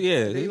 QC,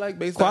 yeah. They like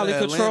based Quality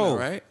out of Control,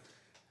 Atlanta,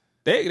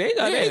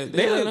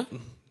 right?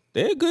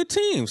 They're a good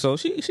team, so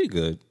she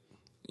good.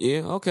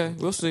 Yeah, okay,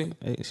 we'll see.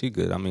 Hey, she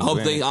good. I mean, I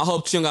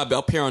hope she don't got to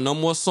appear on no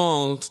more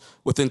songs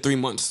within 3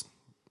 months.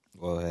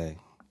 Well, hey,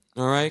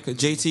 all right, cause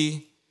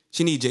JT,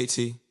 she need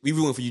JT. We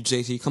rooting for you,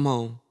 JT. Come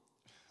on,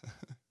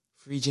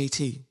 free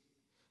JT.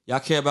 Y'all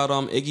care about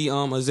Iggy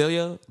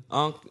Azalea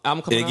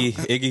album coming out?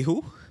 Iggy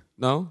who?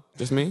 No,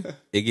 just me.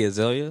 Iggy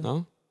Azalea?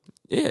 No.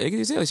 Yeah,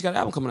 Iggy Azalea. She got an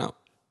album coming out.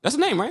 That's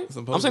the name, right?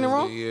 I'm saying it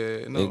wrong?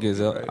 Yeah, no. Iggy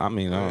Azalea. Right. I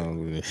mean, I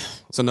don't.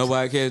 So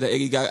nobody cares that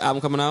Iggy got an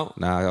album coming out?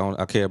 Nah,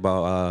 I care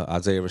about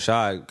Isaiah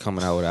Rashad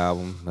coming out with an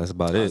album. That's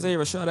about it. Isaiah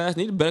Rashad ass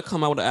need to better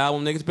come out with an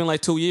album, nigga. It's been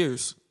like 2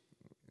 years.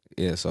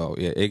 Yeah, so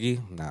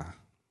Iggy? Nah.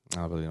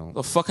 I really don't. What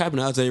the fuck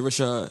happened to Isaiah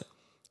Rashad?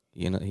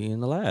 He in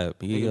the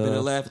lab. He been in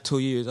the lab for 2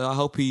 years. I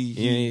hope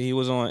he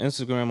was on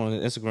Instagram on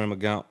his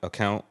Instagram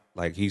account.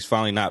 Like he's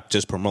finally not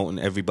just promoting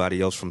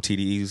everybody else from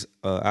TDE's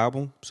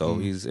album. So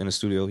he's in the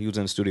studio. He was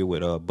in the studio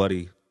with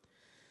Buddy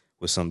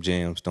with some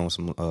jams, throwing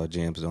some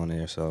jams on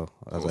there. So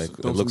I was like,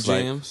 it looks some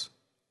like jams.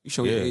 You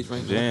show your age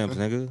right jams,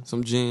 now. nigga.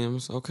 Some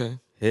jams. Okay.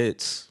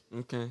 Hits.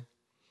 Okay.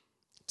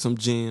 Some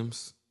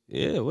jams.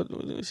 Yeah. What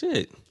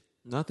shit?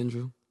 Nothing,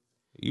 Drew.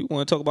 You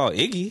want to talk about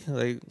Iggy?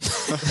 Like.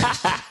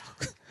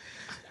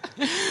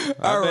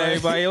 All right.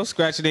 Everybody else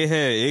scratching their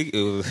head.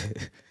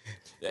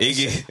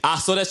 Iggy. I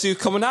saw that she was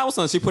coming out with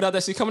something. She put out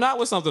that she's coming out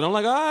with something. I'm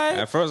like, all right.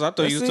 At first, I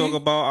thought you was talking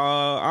about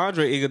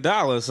Andre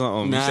Iguodala or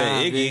something. Nah, you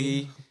said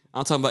Iggy.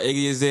 I'm talking about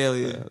Iggy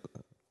Azalea.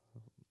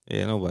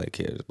 Yeah, nobody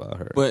cares about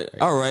her.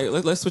 But all right,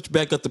 let's switch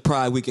back up to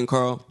Pride Weekend,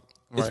 Carl.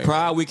 It's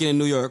Pride Weekend in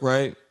New York,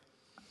 right?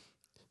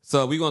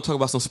 So we're gonna talk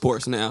about some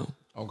sports now.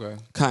 Okay.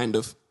 Kind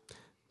of.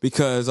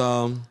 Because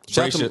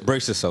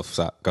brace yourself,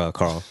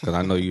 Carl, because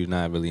I know you're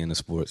not really into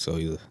sports, so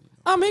you.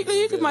 I mean,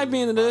 you might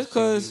be into this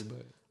because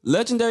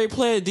legendary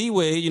player D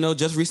Wade,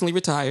 just recently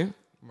retired.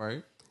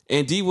 Right.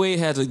 And D Wade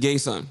has a gay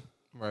son.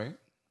 Right.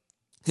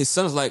 His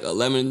son's like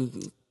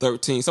 11,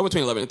 13, somewhere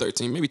between 11 and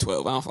 13, maybe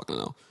 12. I don't fucking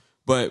know.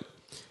 But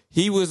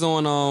he was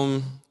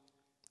on.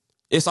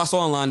 I saw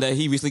online that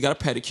he recently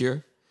got a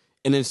pedicure,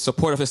 and in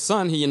support of his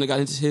son, he ended up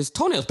got his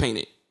toenails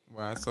painted.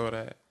 Well, I saw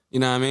that. You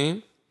know what I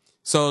mean?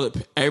 So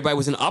everybody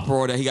was in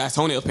uproar that he got his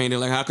toenails painted.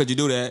 Like, how could you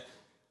do that?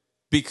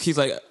 He's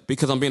like,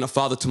 because I'm being a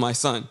father to my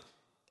son.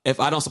 If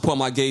I don't support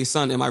my gay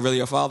son, am I really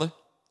a father?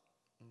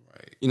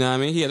 Right. You know what I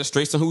mean? He had a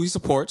straight son who he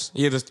supports.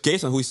 He had a gay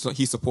son who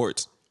he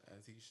supports.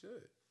 As he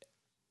should.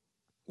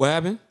 What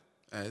happened?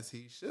 As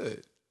he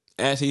should.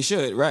 As he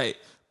should, right.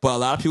 But a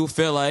lot of people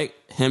feel like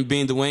him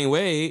being Dwayne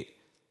Wade,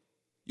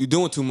 you're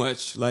doing too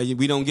much. Like,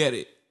 we don't get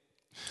it.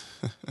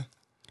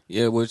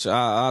 Yeah, which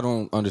I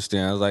don't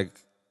understand. I was like,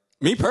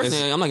 me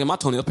personally, I'm not getting my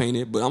toenail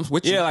painted, but I'm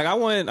with you. Yeah, like I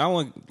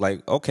want,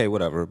 like, okay,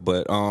 whatever.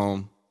 But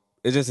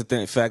it's just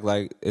a fact,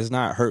 like, it's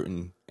not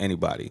hurting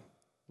anybody.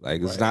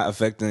 Like, it's not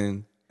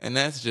affecting. And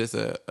that's just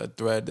a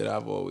thread that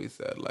I've always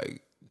said.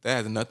 Like, that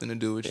has nothing to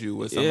do with you.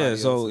 With somebody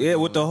else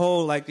with the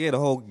whole, like, the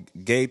whole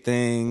gay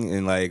thing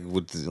and, like,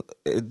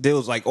 it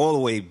was, like, all the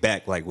way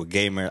back, like, with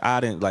gay marriage.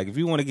 I didn't, like, if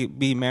you want to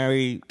be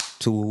married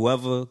to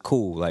whoever,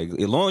 cool. Like,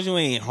 as long as you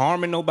ain't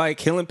harming nobody,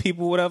 killing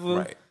people, whatever.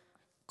 Right.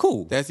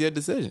 Cool. That's your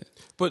decision.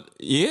 But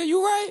yeah,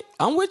 you're right.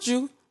 I'm with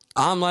you.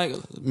 I'm like,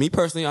 me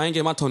personally, I ain't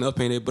getting my toenails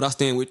painted, but I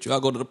stand with you. I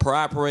go to the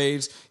pride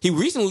parades. He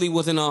recently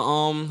was in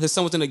his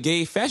son was in a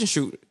gay fashion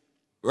shoot,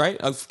 right?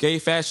 A gay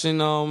fashion.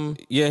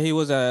 Yeah, he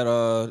was at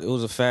it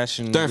was a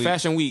fashion during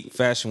Fashion Week.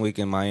 Fashion Week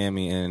in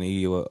Miami, and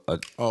he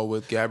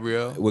with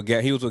Gabrielle.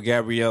 He was with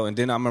Gabrielle, and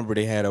then I remember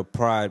they had a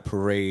pride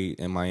parade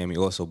in Miami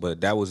also, but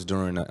that was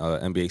during the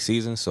NBA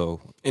season, so.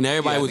 And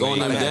everybody was on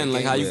them then,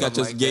 like how you got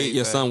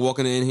your son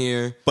walking in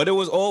here. But it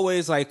was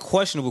always like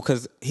questionable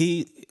because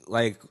he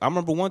like I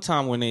remember one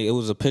time when it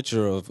was a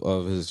picture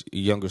of his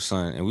younger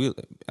son, and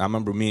I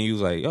remember me and you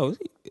was like, yo,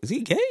 is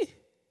he gay?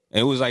 And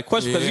it was like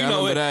question because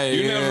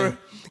never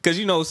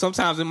because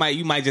sometimes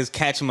you might just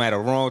catch him at a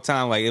wrong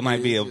time, like it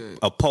might be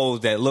a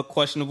pose that look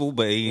questionable,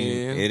 but it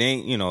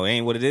ain't it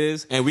ain't what it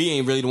is. And we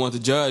ain't really the ones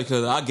to judge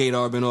because our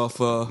gator been off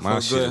for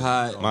a good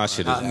hot. My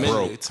shit is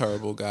broke.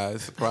 Terrible,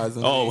 guys.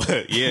 Surprisingly. Oh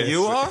yeah,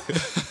 you are.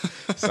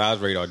 Size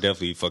radar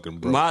definitely fucking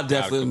broke. My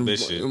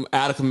definitely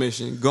out of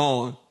commission,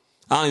 gone.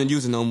 I don't even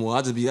use it no more.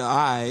 I just be all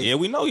right. Yeah,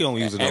 we know you don't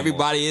use it no more.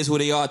 Everybody is who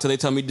they are till they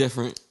tell me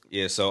different.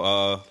 Yeah, so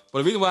but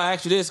the reason why I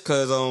asked you this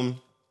because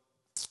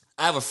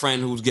I have a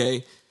friend who's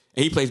gay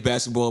and he plays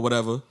basketball or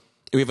whatever. And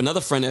we have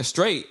another friend that's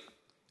straight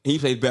and he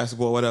plays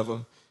basketball or whatever.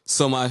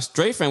 So my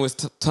straight friend was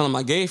telling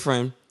my gay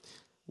friend,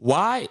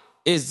 why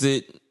is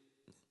it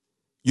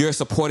you're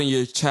supporting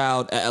your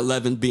child at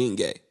 11 being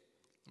gay?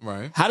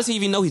 Right. How does he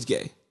even know he's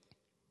gay?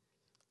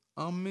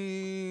 I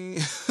mean,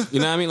 you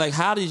know what I mean? Like,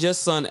 how did your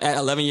son at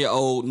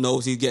 11-year-old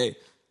knows he's gay?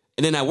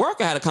 And then at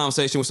work, I had a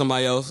conversation with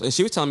somebody else, and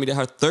she was telling me that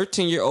her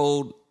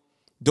 13-year-old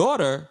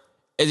daughter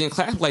is in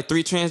class with like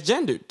 3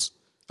 transgenders.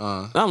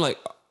 And I'm like,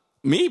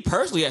 me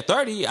personally at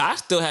 30, I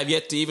still have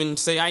yet to even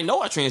say I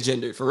know a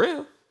transgender for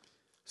real.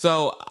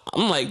 So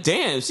I'm like,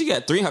 damn, she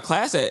got 3 in her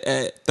class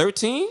at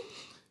 13.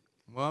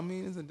 Well, I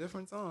mean, it's a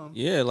different time.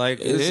 Yeah, like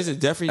it is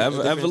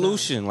definitely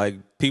evolution. Like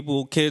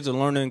kids are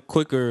learning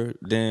quicker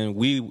than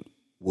we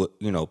would.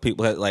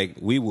 People like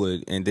we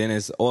would, and then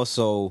it's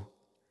also.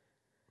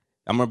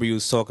 I remember you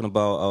was talking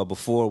about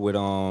before with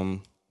I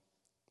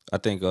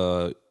think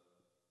your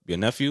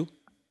nephew.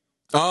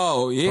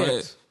 Oh yeah,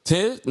 Prince?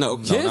 Kids.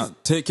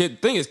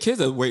 Thing is, kids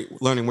are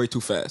learning way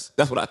too fast.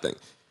 That's what I think.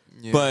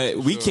 Yeah, but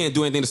we can't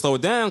do anything to slow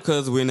it down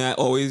because we're not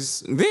always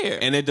there.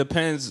 And it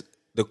depends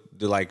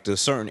the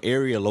certain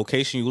area,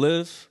 location you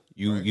live.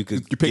 You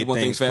could pick up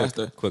things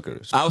faster, quicker.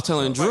 I was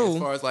telling Drew as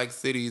far as like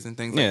cities and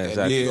things like that.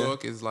 Exactly. New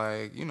York is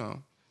like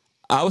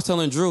I was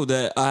telling Drew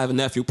that I have a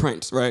nephew,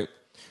 Prince. Right,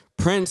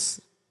 Prince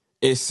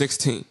is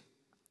 16.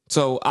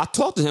 So I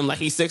talked to him like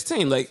he's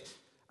 16. Like,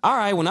 all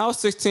right, when I was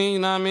 16, you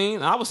know what I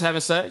mean? I was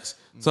having sex.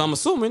 So I'm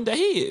assuming that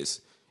he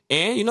is.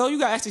 And, you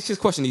got to ask these kids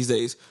questions these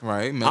days.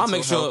 Right.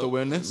 Mental health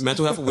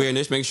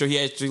awareness, make sure he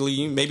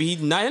actually, maybe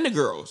he's not into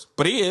girls,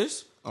 but he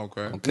is.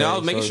 Okay. Now I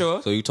was making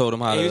sure. So you told him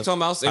how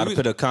to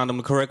put a condom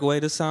the correct way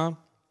this time?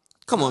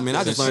 Come on, man.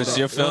 I just learned that. Since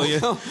your failure?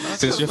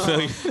 Since your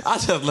failure? I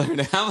just learned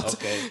that.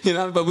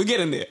 Okay. But we're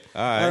getting there.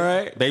 All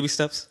right. Baby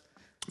steps?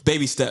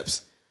 Baby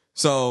steps.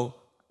 So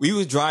I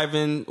was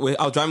driving with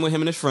him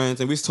and his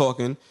friends, and we was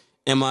talking,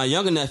 and my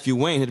younger nephew,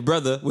 Wayne, his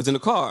brother, was in the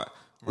car.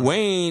 Right.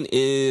 Wayne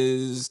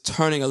is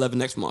turning 11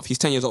 next month. He's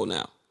 10 years old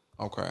now.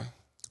 Okay.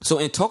 So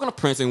in talking to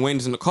Prince and Wayne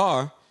is in the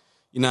car,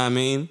 you know what I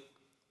mean?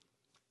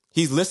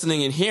 He's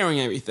listening and hearing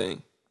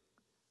everything.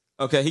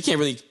 Okay? He can't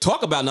really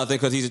talk about nothing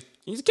because he's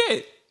a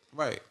kid.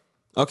 Right.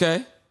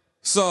 Okay?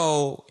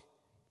 So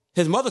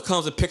his mother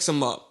comes and picks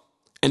him up,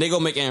 and they go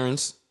make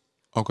errands.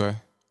 Okay.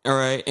 All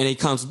right? And he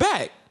comes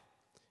back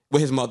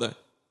with his mother.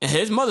 And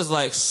his mother's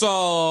like,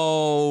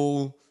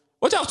 so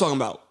what y'all talking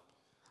about?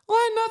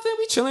 Like, nothing.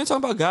 We chilling,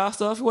 talking about God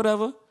stuff,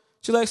 whatever.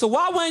 She's like, so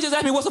why wouldn't you just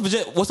ask me what's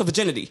a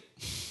virginity?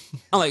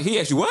 I'm like, he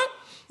asked you what?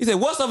 He said,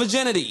 what's a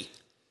virginity?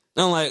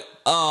 And I'm like,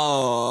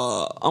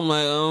 I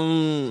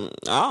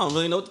don't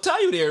really know what to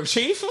tell you there,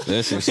 Chief.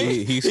 Listen,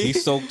 he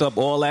soaked up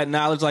all that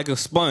knowledge like a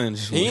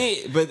sponge.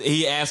 But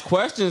he asked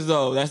questions,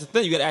 though. That's the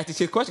thing. You got to ask these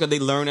kids questions because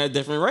they learn at a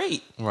different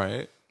rate.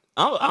 Right.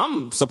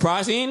 I'm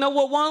surprised he didn't know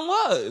what one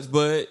was,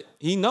 but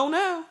he know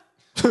now.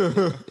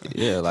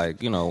 Yeah,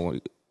 like,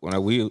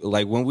 when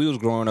we was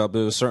growing up,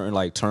 there was certain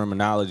like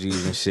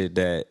terminologies and shit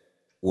that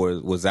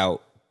was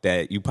out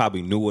that you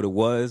probably knew what it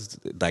was,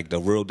 like the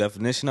real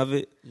definition of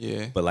it.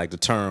 Yeah. But like the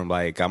term,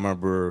 like I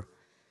remember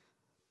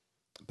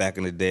back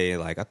in the day,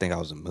 like I think I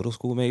was in middle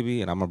school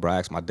maybe, and I remember I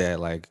asked my dad,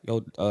 like,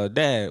 yo,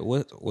 Dad,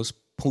 what's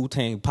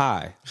poutine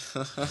pie?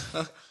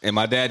 And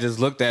my dad just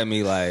looked at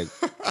me like,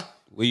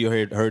 where you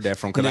heard that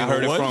from? Because I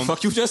heard it from...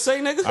 Fuck you just say,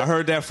 nigga? I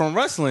heard that from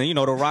wrestling.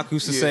 The Rock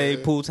used to say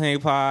poutine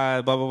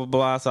pie, blah, blah, blah,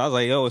 blah. So I was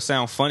like, yo, it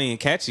sounds funny and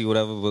catchy,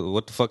 whatever, but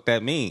what the fuck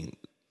that mean?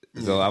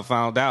 So I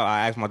found out.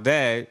 I asked my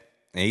dad,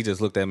 and he just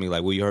looked at me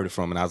like, where you heard it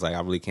from? And I was like,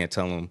 I really can't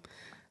tell him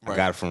I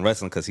got it from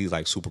wrestling because he's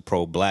like super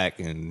pro-black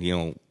and he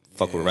don't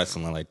fuck with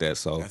wrestling like that.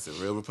 So that's a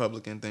real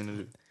Republican thing to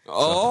do.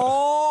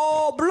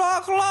 Oh,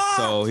 block.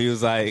 So he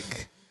was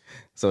like,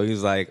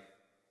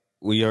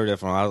 where you heard that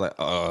from? I was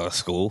like,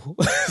 school.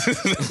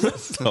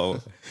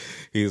 So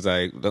he was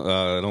like,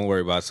 don't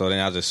worry about it. So then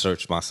I just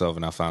searched myself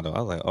and I found out.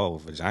 I was like, oh,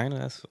 vagina?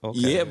 That's okay.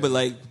 Yeah, but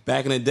like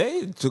back in the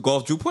day, to go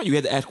off Drew point, you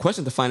had to ask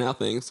questions to find out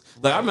things.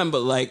 Like I remember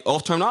like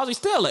off terminology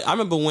still. Like I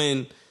remember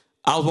when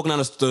I was walking down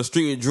the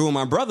street with Drew and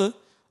my brother,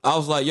 I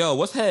was like, yo,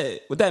 what's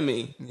head? What that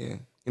mean? Yeah.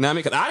 You know what I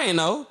mean? Because I didn't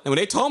know. And when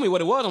they told me what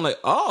it was, I'm like,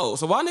 oh,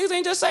 so why niggas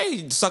ain't just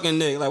say sucking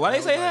dick? Like, why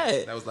they say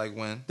head? That was like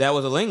when? That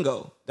was a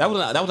lingo. That was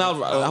when I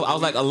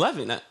was like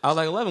 11. I was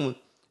like 11 when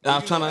I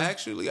was trying to...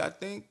 Actually, I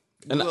think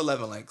you were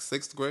 11, like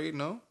 6th grade,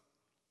 no?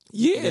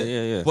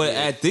 Yeah. But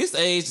at this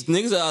age,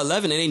 niggas are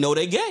 11 and they know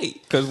they gay.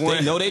 Because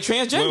they know they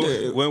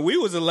transgender. When we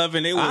was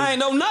 11, I ain't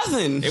know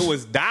nothing. It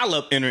was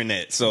dial-up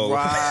internet. So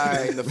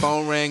Right. The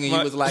phone rang and you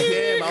was like,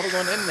 yeah, I was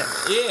on the internet.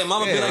 Yeah,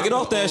 mama be like, get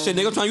off that shit,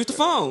 nigga. I'm trying to use the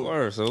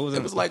phone. So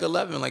It was like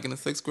 11, like in the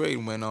 6th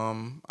grade when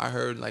I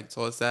heard like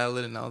tossed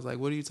salad and I was like,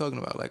 what are you talking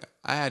about? Like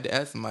I had to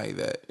ask somebody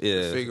that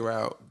to figure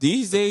out.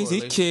 These days,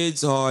 these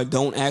kids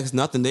don't ask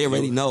nothing. They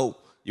already know.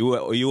 You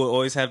would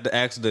always have to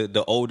ask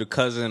the older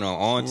cousin or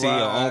auntie or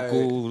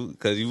uncle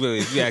because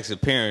if you ask your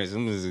parents,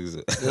 them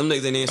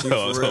niggas ain't answer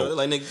you for real.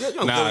 Like nigga, you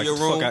don't go to your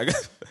room.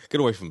 Get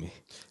away from me.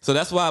 So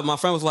that's why my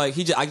friend was like,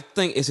 I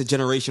think it's a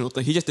generational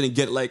thing. He just didn't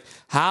get it. Like,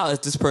 how does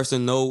this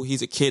person know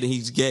he's a kid and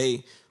he's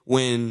gay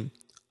when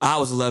I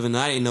was 11 and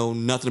I didn't know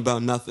nothing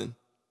about nothing?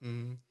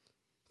 Mm-hmm.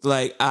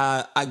 Like,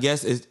 I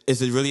guess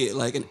it's really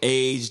like an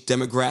age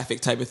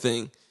demographic type of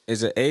thing.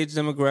 It's an age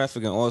demographic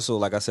and also,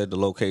 like I said, the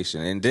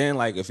location. And then,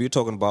 like, if you're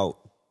talking about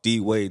D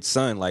Wade's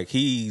son, like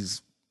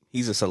he's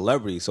a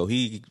celebrity, so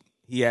he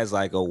has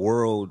like a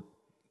world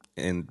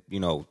and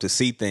to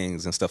see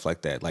things and stuff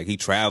like that. Like he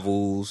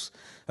travels.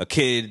 A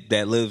kid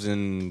that lives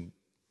in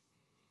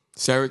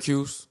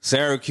Syracuse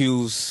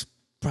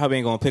probably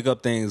ain't gonna pick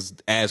up things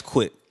as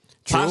quick.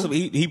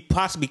 Possibly he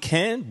possibly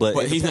can,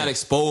 but he's not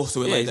exposed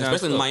to it like that.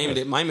 Especially in Miami.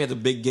 Yeah. Miami has a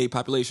big gay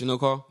population, no,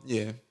 Carl?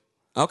 Yeah.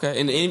 Okay,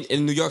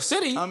 in New York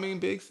City. I mean,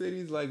 big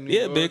cities like New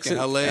York and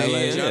LA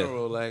in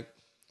general, like.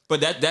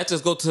 But that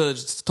just go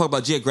to talk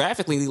about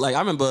geographically. Like I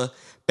remember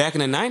back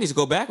in the 90s, to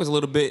go backwards a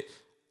little bit,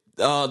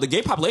 the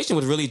gay population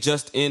was really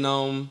just in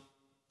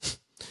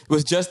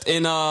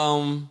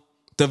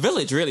the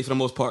Village, really, for the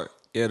most part.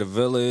 Yeah, the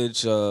Village,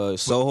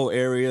 Soho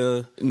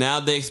area.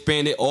 Now they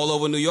expanded all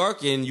over New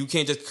York, and you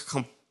can't just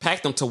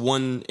compact them to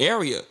one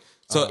area.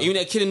 So even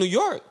that kid in New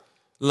York,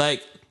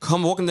 like,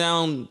 come walking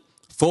down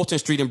Fulton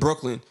Street in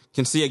Brooklyn,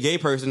 can see a gay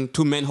person,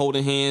 2 men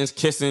holding hands,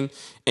 kissing,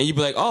 and you'd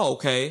be like, oh,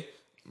 okay.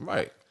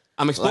 Right.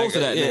 I'm exposed to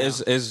that now.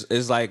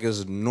 It's like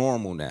it's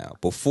normal now.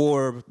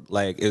 Before,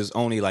 like, it's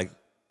only like,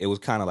 it was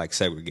kind of like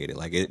segregated.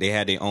 Like, they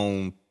had their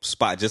own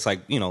spot, just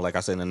like, like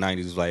I said in the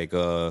 90s, like,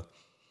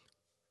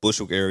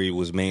 Bushwick area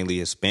was mainly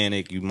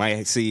Hispanic. You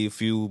might see a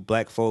few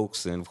black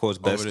folks, and of course,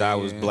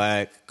 Bed-Stuy was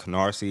black.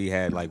 Canarsie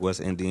had like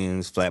West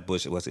Indians,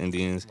 Flatbush West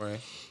Indians,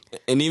 right?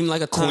 And even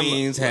like a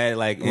Queens had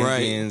like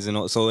Indians,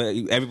 and so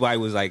everybody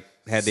was like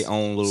had their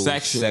own little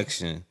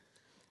section.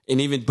 And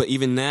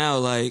even now,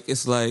 like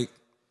it's like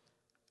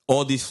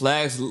all these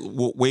flags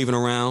waving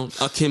around.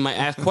 A kid might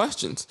ask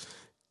questions.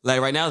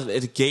 Like right now,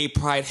 it's gay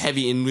pride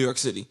heavy in New York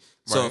City.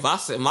 So if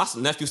my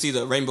nephew sees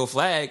a rainbow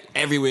flag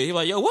everywhere, he's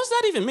like, yo, what's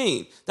that even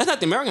mean? That's not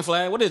the American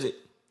flag. What is it?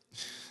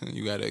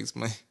 You got to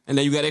explain. And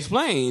then you got to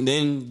explain.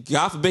 Then,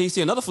 God forbid, he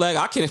see another flag.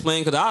 I can't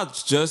explain because I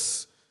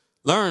just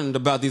learned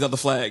about these other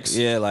flags.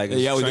 Yeah, like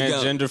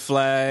transgender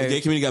flag. The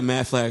gay community got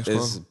mad flags,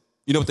 bro.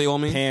 You know what they all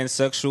mean?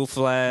 Pansexual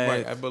flag.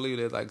 Right, I believe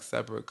they're like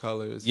separate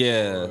colors.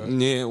 Yeah.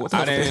 Yeah, what's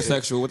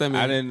pansexual? What that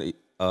mean?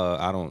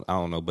 I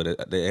don't know, but it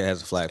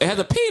has a flag. It has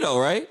a P though,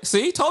 right?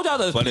 See, told y'all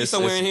there's a P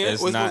somewhere in here.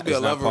 It's supposed to be a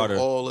lover of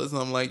all or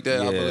something like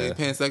that. Yeah. I believe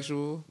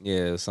pansexual.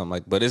 Yeah, something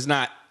like. But it's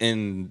not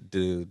in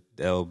the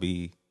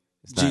LB.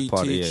 It's not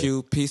part of it.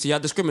 GTQ, so y'all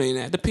discriminating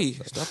at the P.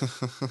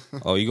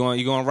 Oh, you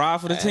going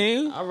ride for the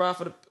team? I ride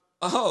for the.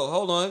 Oh,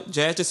 hold on,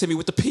 Jazz just hit me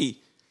with the P.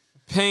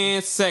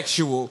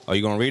 Pansexual. Are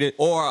you gonna read it?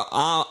 Or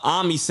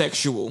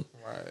omnisexual.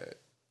 Right.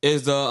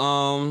 Is the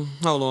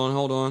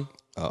Hold on.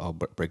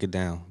 Break it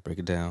down. Break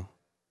it down.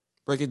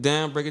 Break it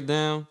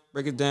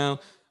down.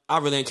 I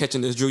really ain't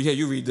catching this, Drew. Yeah,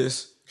 you read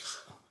this.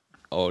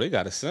 Oh, they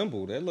got a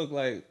symbol. That look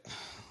like...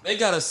 They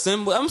got a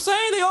symbol. I'm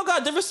saying they all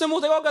got different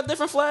symbols. They all got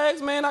different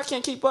flags, man. I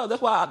can't keep up.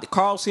 That's why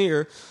Carl's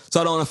here, so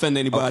I don't offend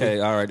anybody. Okay,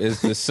 all right.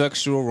 It's the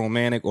sexual,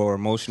 romantic, or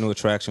emotional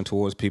attraction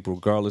towards people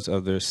regardless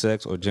of their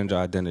sex or gender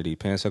identity.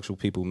 Pansexual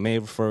people may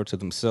refer to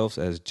themselves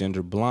as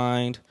gender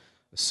blind,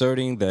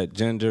 asserting that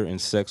gender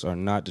and sex are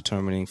not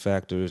determining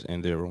factors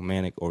in their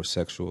romantic or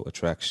sexual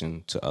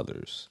attraction to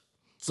others.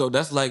 So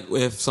that's like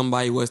if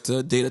somebody was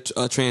to date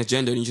a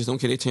transgender and you just don't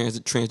care they're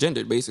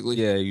transgendered, basically.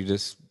 Yeah, you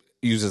just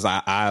use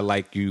I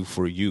like you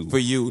for you. For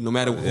you, no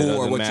matter who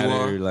or what you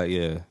are. Like,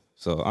 yeah.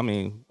 So, I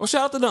mean... Well,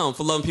 shout out to them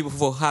for loving people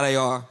for how they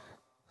are.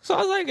 So, I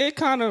was like, it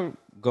kind of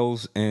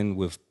goes in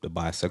with the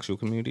bisexual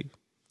community.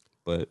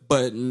 But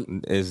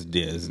it's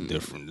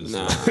different.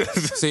 Nah.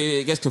 See,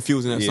 it gets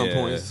confusing at some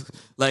points.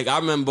 Like, I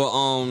remember...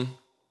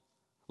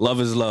 love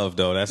is love,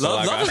 though. That's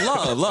love is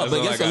love. But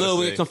it gets a little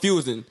bit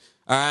confusing.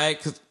 All right?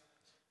 Because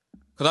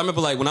I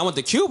remember, like, when I went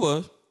to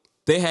Cuba,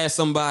 they had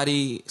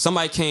somebody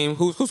came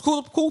who's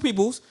cool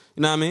peoples.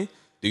 You know what I mean?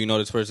 Do you know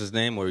this person's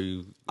name or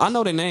you? I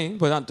know their name,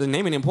 but the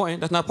name ain't important.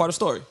 That's not part of the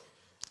story.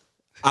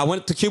 I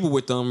went to Cuba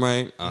with them,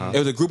 right? Uh-huh. It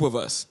was a group of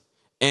us.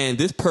 And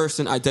this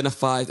person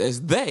identifies as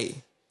they.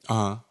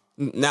 Uh-huh.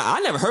 Now,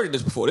 I never heard of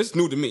this before. This is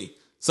new to me.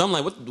 So I'm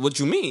like, what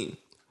you mean?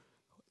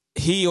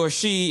 He or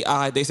she,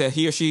 they said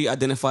he or she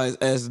identifies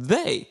as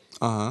they.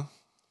 Uh-huh.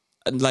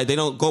 Like, they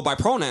don't go by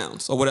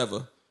pronouns or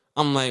whatever.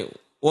 I'm like,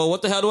 well,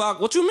 what the hell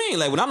what you mean?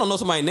 Like, when I don't know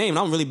somebody's name, and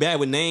I'm really bad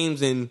with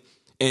names and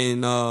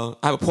and I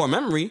have a poor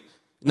memory. You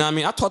know what I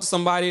mean? I talk to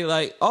somebody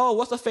like, oh,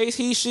 what's the face,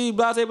 he, she,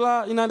 blah, blah,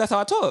 blah. You know, that's how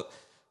I talk.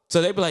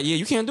 So they be like, yeah,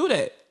 you can't do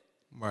that.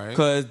 Right.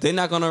 Because they're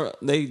not gonna,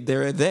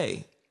 they're a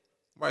they.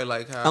 Right,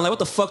 like how... I'm like, what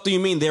the fuck do you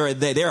mean they're a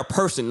they? They're a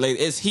person. Like,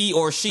 it's he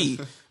or she,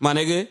 my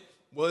nigga.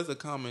 Well, it's a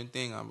common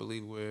thing, I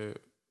believe, where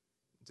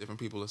different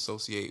people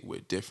associate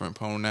with different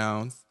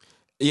pronouns.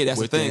 Yeah,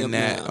 that's the thing. Within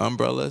that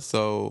umbrella,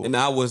 so... And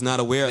I was not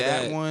aware of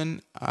that. That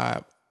one,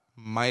 I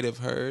might have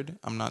heard.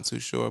 I'm not too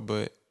sure,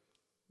 but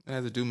it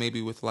has to do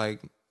maybe with, like,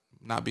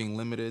 not being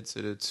limited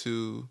to the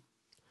two...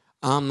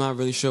 I'm not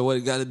really sure what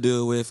it got to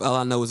do with. All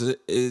I know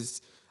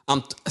is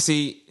I'm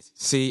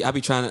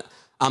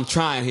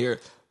trying here,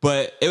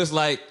 but it was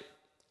like,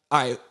 all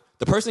right,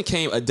 the person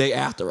came a day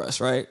after us,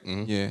 right?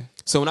 Mm-hmm. Yeah.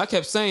 So when I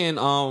kept saying,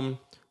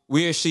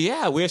 where's she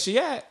at? Where's she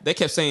at? They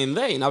kept saying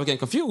they, and I was getting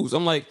confused.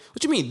 I'm like,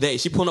 what you mean they?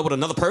 She pulling up with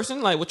another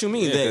person? Like, what you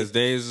mean they? Because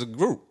they is a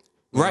group.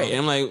 Right.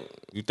 And I'm like,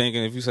 you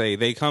thinking if you say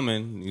they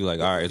coming, you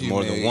like, all right, it's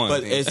more than one.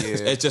 but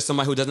it's just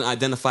somebody who doesn't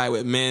identify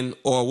with men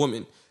or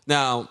women.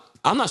 Now,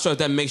 I'm not sure if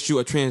that makes you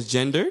a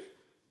transgender.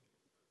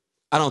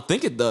 I don't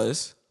think it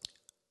does.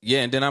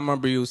 Yeah, and then I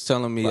remember you was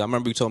telling me, I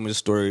remember you told me the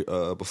story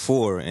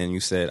before, and you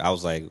said, I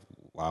was like,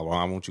 why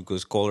won't you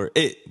just call her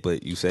it?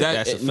 But you said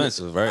that's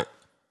offensive, right?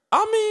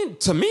 I mean,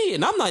 to me,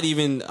 and I'm not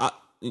even,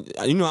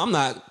 I'm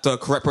not the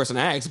correct person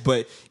to ask,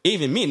 but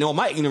even me,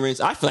 my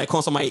ignorance, I feel like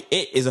calling somebody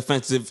it is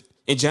offensive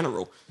in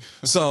general.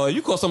 So if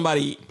you call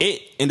somebody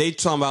it, and they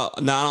talking about,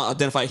 I don't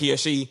identify he or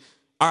she,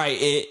 all right,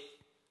 it,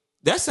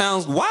 that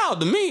sounds wild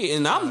to me,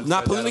 and I'm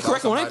not politically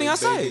correct on anything I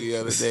say. The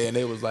other day, and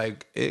they was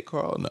like, "It,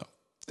 Carl, no,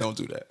 don't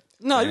do that."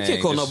 No, you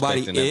can't call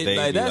nobody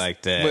it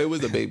like that. But it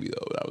was a baby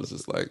though. I was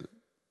just like,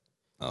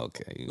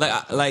 okay,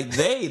 like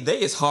they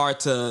is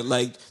hard to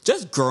like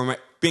just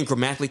being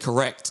grammatically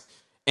correct,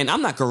 and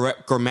I'm not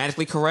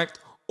grammatically correct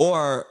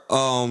or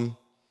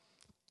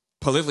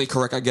politically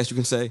correct, I guess you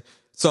can say.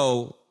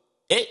 So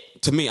it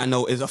to me, I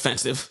know is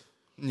offensive.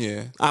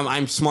 yeah,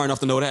 I'm smart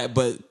enough to know that,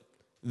 but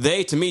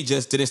they to me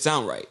just didn't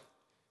sound right.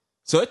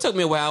 So it took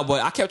me a while,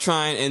 but I kept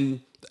trying,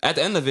 and at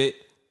the end of it,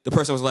 the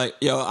person was like,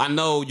 yo, I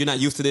know you're not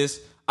used to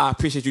this. I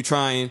appreciate you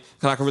trying,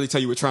 because I can really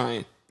tell you were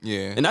trying.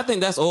 yeah. And I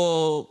think that's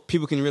all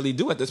people can really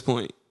do at this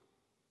point.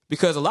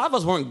 Because a lot of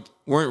us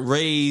weren't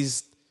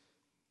raised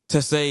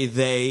to say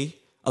they.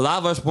 A lot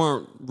of us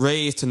weren't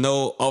raised to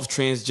know of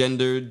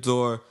transgenders,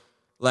 or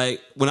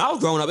like when I was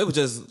growing up, it was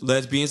just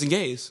lesbians and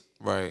gays.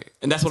 Right.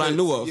 And that's what I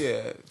knew of.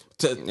 Yeah.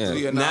 To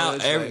your now,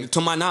 knowledge,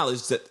 to my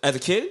knowledge, as a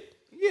kid,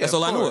 that's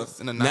all I knew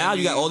of. Now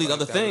you got all these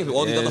other things,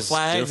 all these other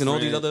flags, and all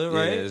these other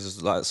right.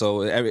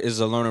 So it's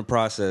a learning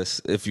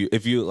process if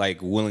you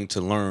like willing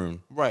to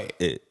learn right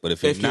it. But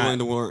if you're willing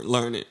to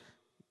learn it,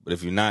 but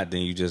if you're not,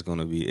 then you're just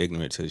gonna be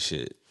ignorant to the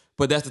shit.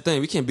 But that's the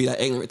thing, we can't be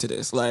that ignorant to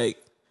this. Like,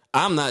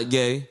 I'm not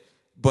gay,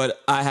 but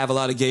I have a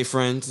lot of gay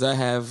friends that I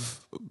have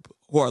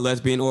who are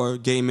lesbian or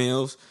gay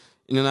males.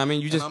 You know what I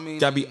mean? You just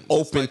gotta be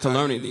open to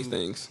learning these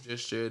things.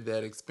 Just shared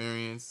that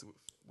experience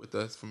with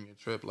us from your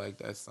trip. Like,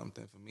 that's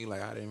something for me.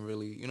 Like, I didn't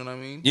really, you know what I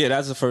mean? Yeah,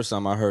 that's the first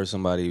time I heard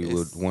somebody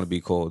would want to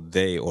be called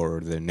they or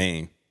their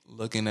name.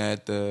 Looking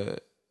at the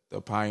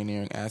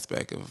pioneering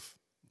aspect of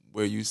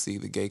where you see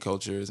the gay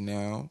culture is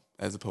now,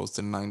 as opposed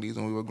to the 90s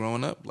when we were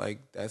growing up,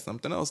 like, that's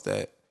something else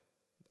that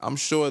I'm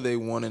sure they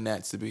wanted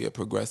that to be a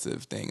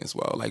progressive thing as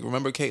well. Like,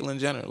 remember Caitlyn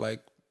Jenner?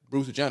 Like,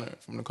 Bruce Jenner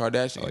from the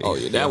Kardashians. Oh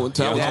yeah, that was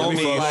tough.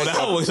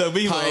 That was a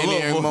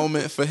pioneering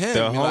moment for him.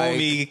 The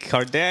homie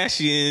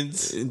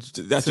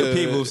Kardashians. That's your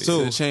peoples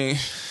too. To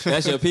change.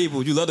 That's your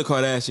people. You love the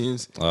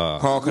Kardashians.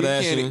 Carl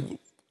Kardashian.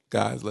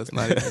 Guys, let's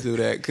not even do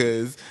that,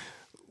 because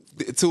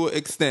to an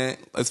extent,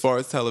 as far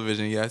as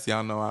television, yes,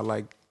 y'all know I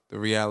like the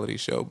reality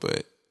show,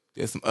 but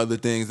there's some other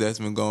things that's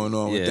been going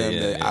on with them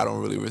that I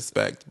don't really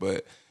respect.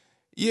 But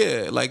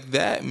yeah, like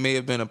that may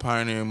have been a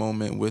pioneering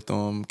moment with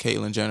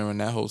Caitlyn Jenner and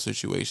that whole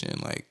situation.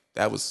 Like,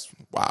 that was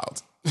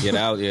wild. That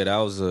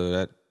was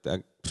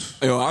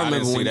Yo, I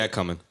remember didn't see that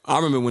coming. I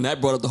remember when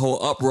that brought up the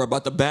whole uproar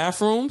about the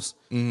bathrooms,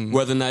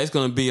 whether or not it's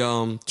going to be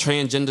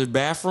transgender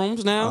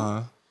bathrooms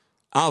now.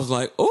 I was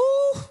like,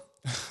 ooh.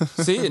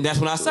 See, and that's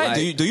when I say,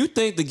 like, do you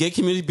think the gay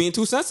community is being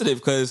too sensitive?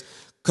 Because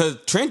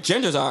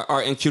transgenders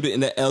are included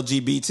in the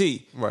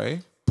LGBT,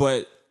 right?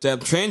 But the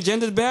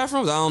transgender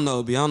bathrooms, I don't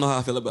know, B. I don't know how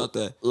I feel about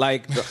that.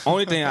 Like, the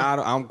only thing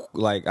I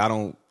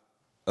don't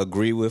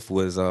agree with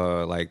was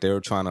like they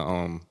were trying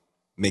to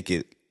make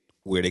it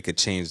where they could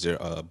change their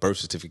birth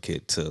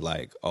certificate to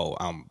like,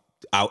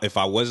 if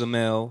I was a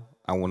male,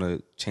 I want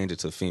to change it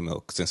to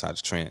female since I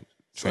was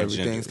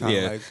transgender.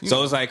 Yeah, like,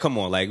 so it's like, come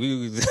on, like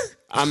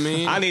I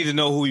mean, I need to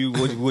know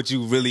what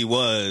you really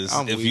was.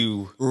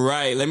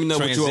 Right, let me know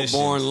what you were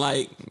born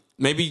like.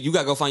 Maybe you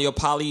gotta go find your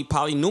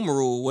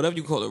polynumeral, whatever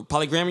you call it,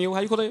 polygrammar. How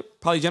you call it?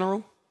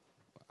 Polygeneral.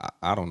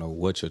 I don't know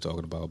what you're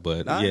talking about,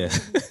 but yeah.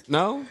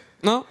 No.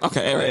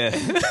 Okay, all right.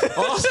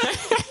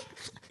 Yeah.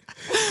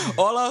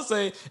 All I'll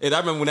say is I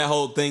remember when that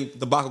whole thing, the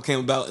debacle came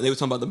about, and they were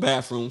talking about the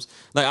bathrooms.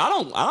 Like, I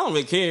don't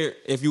really care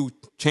if you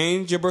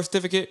change your birth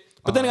certificate,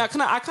 but then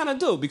I kind of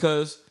do,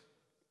 because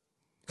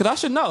Because I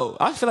should know.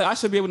 I feel like I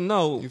should be able to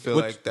know You feel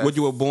like that's- what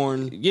you were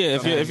born. Yeah,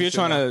 if you you're should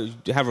trying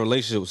to have a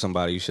relationship with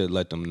somebody, you should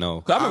let them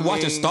know. Cause I've been I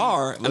watching mean,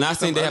 Star, and look I at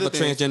seen some they have a other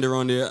things. transgender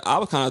on there. I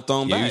was kind of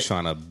thrown Yeah, back. you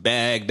trying to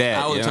bag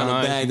that. I was you trying to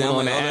know? bag You that. went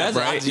on the I'm like, oh, app,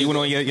 that's- right? You went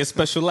on your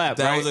special app,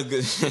 that right? was a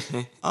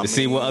good. To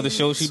see what other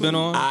shows she been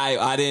on.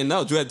 I didn't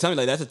know. Drew had to tell me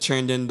like that's a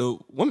transgender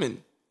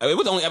woman. I mean, it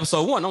was only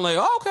episode 1. I'm like,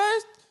 oh,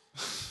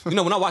 okay. You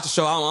know, when I watch a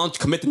show, I don't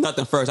commit to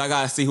nothing first. I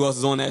gotta see who else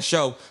is on that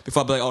show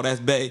before I be like, oh, that's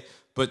Bae.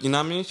 But you know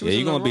what I mean? She was Yeah,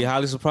 in you're the gonna be room.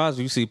 highly surprised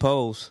if you see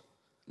Pose.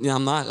 Yeah,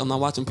 I'm not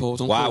watching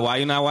polls. Why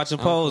you not watching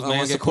Pose, I man?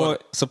 wanna get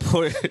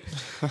Support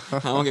I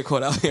don't get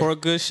caught out here. support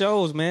good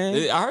shows, man.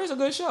 I heard it's a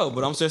good show,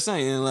 but I'm just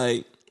saying,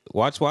 like,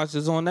 Watch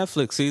this on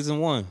Netflix, season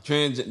 1.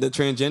 the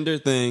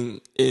transgender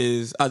thing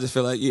is, I just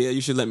feel like, yeah,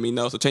 you should let me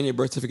know. So changing your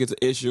birth certificate's an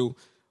issue,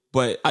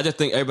 but I just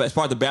think everybody, as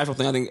part of the bathroom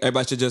thing, I think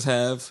everybody should just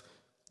have,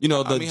 you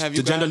know, the, I mean, have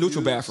you the gender guys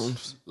neutral used-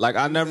 bathrooms. Like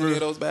I Any never of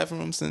those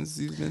bathrooms since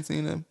you've been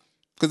seeing them?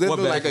 Because it's What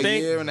been like a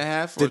bathroom? year and a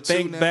half To or two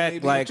think now, back,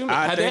 maybe. like,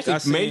 I Had they think I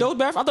actually made seen- those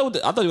bathrooms?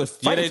 I thought they were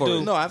fighting they for do.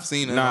 it. No, I've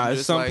seen them. Nah, I'm it's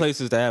just some like,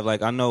 places that have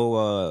like I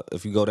know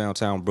if you go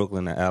downtown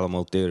Brooklyn, the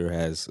Alamo Theater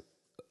has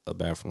a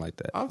bathroom like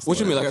that. I've What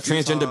you seen mean, it like a few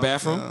transgender times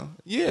bathroom? now.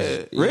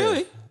 Yeah.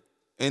 Really?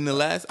 In the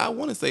last, I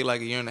want to say like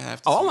a year and a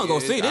half. Oh, I want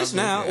want to go see this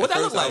now. What that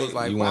look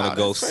like? You want to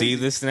go see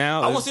this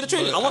now? I want to see the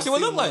training. I want to see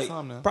what it look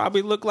like.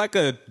 Probably look like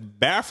a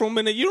bathroom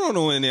in a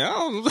urinal in there. I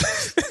don't.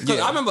 'Cause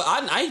I remember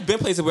I've been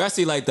places where I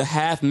see like the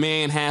half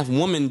man, half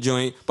woman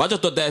joint, but I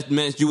just thought that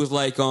meant you was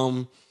like, you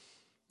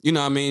know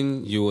what I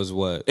mean? You was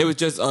what? It was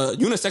just a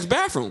unisex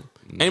bathroom.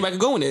 Anybody can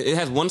go in it. It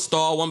has one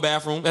stall, one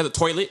bathroom. It has a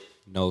toilet.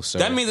 No, sir.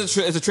 That means it's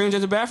a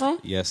transgender bathroom?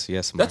 yes, my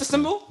That's the friend.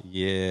 symbol?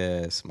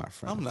 Yes, my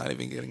friend. I'm not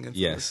even getting into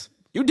Yes.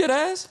 You did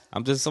ass?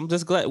 I'm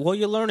just glad. Well,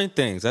 you're learning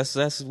things.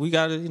 That's we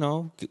got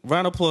to,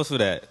 round of applause for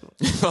that.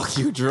 Fuck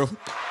you, Drew.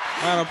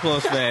 Round of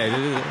applause for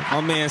that.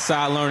 My man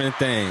side learning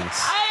things.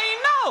 I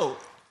ain't know.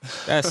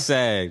 That's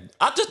sad.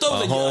 I just thought A it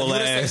was whole a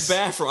unisex ass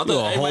bathroom. I you thought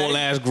a everybody- whole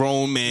ass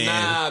grown man.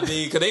 Nah,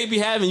 B, because they be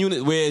having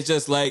units where it's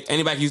just like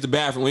anybody can use the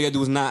bathroom. What you gotta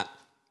do is not.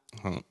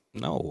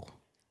 No.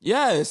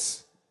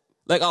 Yes.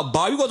 Like a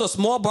bar, you go to a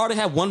small bar, they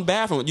have one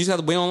bathroom. You just have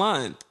to wait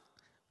online.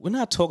 We're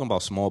not talking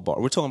about small bar.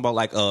 We're talking about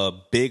like a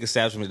big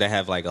establishment that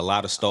have like a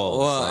lot of stalls.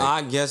 Well, Like,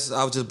 I guess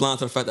I was just blind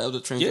to the fact that it was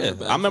a transgender yeah,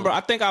 bathroom. I remember.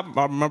 I think I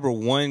remember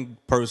one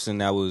person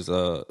that was.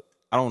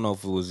 I don't know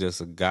if it was just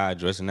a guy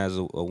dressing as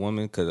a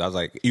woman because I was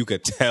like, you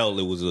could tell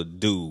it was a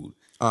dude,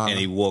 and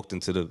he walked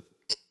into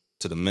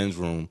the men's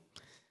room,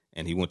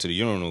 and he went to the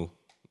urinal,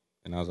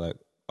 and I was like,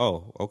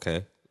 oh,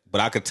 okay,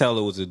 but I could tell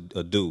it was a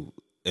dude,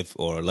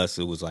 unless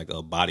it was like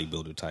a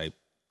bodybuilder type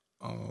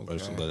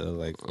person. But I was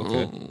like,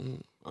 okay.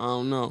 I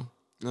don't know.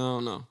 I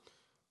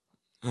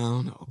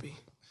don't know, B.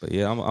 But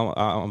yeah,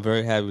 I'm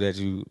very happy that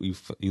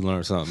you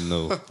learned something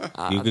new.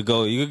 You could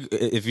go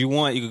if you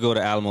want. You could go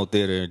to Alamo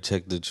Theater and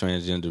check the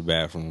transgender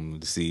bathroom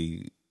to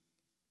see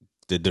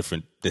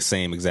the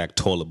same exact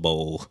toilet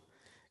bowl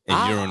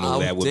and urinal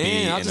that would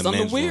be in the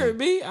men's weird, room.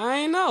 B. I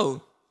ain't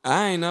know.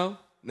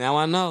 Now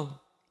I know.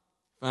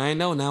 I ain't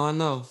know. Now I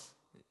know.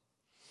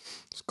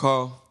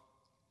 Carl,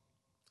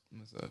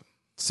 What's up?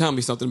 tell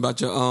me something about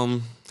your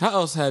How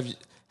else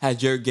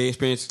had your gay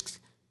experience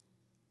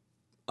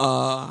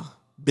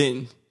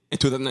been in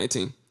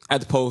 2019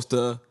 as opposed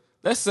to,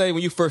 let's say,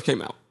 when you first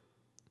came out?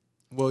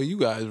 Well, you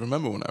guys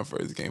remember when I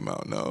first came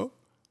out? No.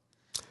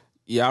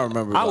 Yeah, I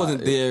remember. I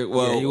wasn't there.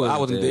 Well, he I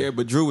wasn't there,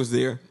 but Drew was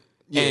there.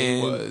 Yeah,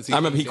 and he was. I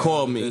remember he came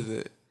called down to me.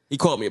 visit. He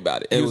called me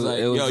about it. He was like,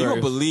 it was yo, you very-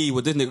 don't believe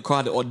what this nigga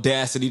called the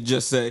audacity to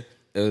just say.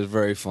 It was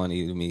very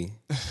funny to me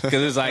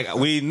because it's like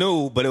we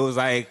knew, but it was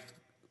like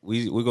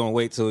we're gonna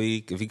wait till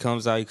if he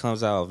comes out, he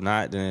comes out. If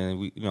not,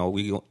 then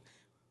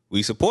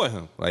we support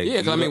him. Like, Yeah,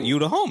 'cause I mean, you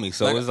the homie,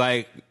 so like- it's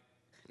like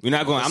we're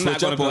not going. I'm not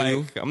Switch going up to be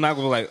on like. I'm not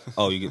going to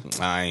be like.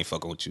 Oh, I ain't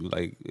fucking with you.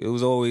 Like it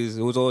was always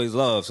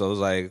love. So it was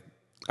like,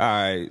 all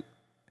right.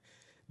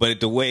 But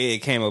the way it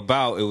came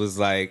about, it was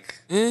like,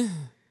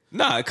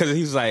 nah, because he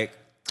was like,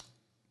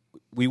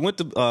 we went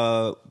to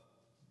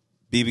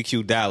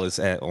BBQ Dallas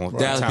on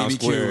Dallas Town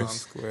BBQ. Square. Town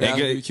Square. And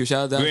Dallas BBQ.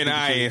 Shout out Dallas Green,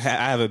 I BBQ.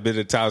 haven't been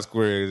to Town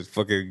Square.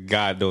 Fucking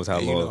God knows how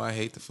Hey, you long. know I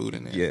hate the food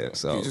in there. Yeah,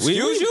 so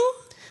Excuse you?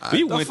 We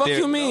The went fuck there.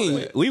 you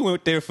mean? We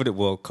went there for the.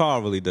 Well,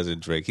 Carl really doesn't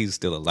drink. He's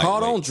still a lightweight. Carl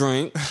don't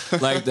drink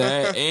like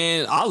that,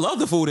 and I love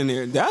the food in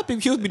there. That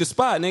BBQ be the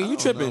spot, nigga. You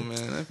tripping? No,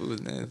 man, that food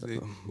was nasty.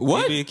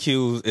 What?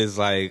 BBQ is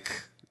like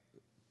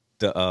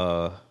the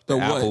The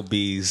what?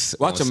 Applebee's.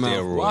 Watch on your mouth.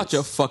 steroids. Watch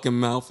your fucking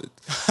mouth.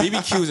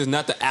 BBQs is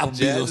not the Applebee's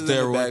Jazz on is in the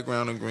steroids.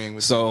 background agreeing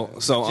with So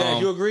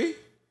Jazz, you agree?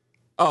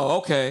 Oh,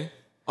 okay.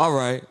 All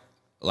right.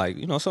 like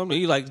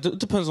something like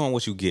depends on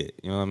what you get.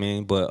 You know what I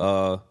mean?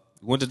 But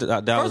went to the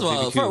Dallas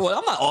First of all,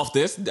 I'm not off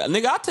this,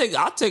 nigga.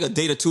 I'll take a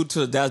date or two to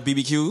the Dallas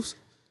BBQs.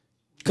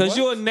 because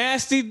you're a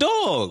nasty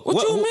dog.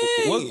 What you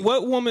mean?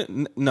 What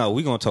woman? No,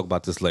 we're gonna talk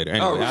about this later.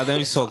 Anyway, Oh. then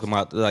we talking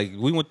about like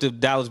we went to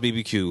Dallas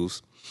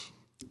BBQs,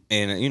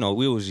 and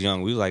we was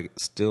young. We was like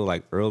still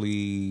like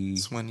early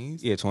 20s.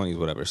 yeah, 20s,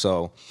 whatever.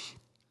 So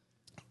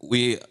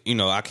we,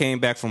 I came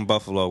back from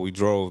Buffalo. We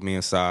drove me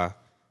and Sai,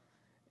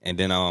 and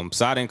then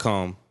Sai didn't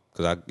come because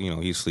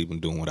because he's sleeping,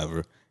 doing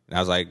whatever. And I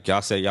was like,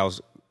 y'all said y'all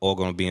was all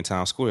going to be in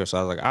Times Square. So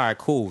I was like, all right,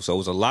 cool. So it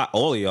was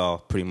all of y'all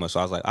pretty much. So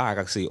I was like, all right, I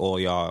can see all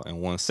y'all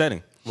in one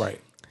setting. Right.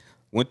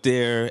 Went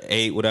there,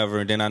 ate, whatever,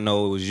 and then I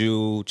know it was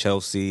you,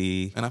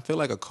 Chelsea. And I feel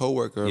like a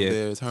coworker of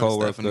theirs, her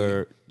and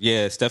Stephanie.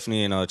 Yeah,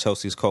 Stephanie and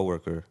Chelsea's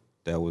coworker.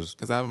 That was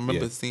because I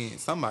remember seeing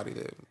somebody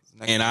there.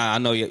 And I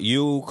know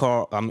you,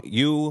 Carl,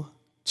 you,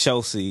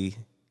 Chelsea,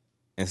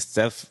 and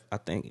Steph. I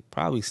think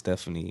probably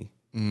Stephanie.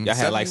 Y'all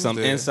had like some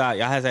inside.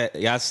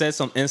 Y'all said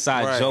some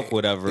inside joke,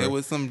 whatever. There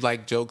was some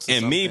like jokes,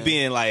 and me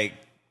being like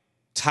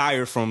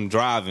tired from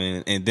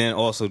driving and then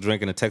also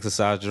drinking a Texas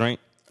size drink.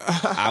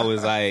 I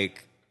was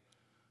like.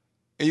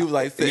 And you was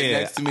like sitting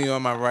next to me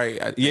on my right.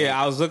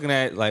 I was looking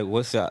at like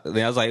what's up.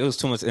 Then I was like, it was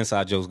too much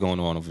inside jokes going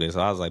on over there. So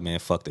I was like, man,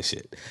 fuck this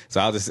shit. So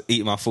I was just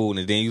eating my food,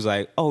 and then he was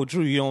like, oh,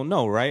 Drew, you don't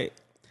know, right?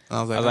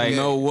 I was like,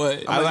 know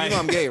what? I was like, you know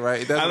I'm gay,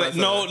 right? I was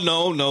like,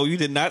 no, you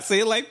did not say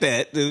it like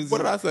that. What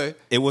did I say?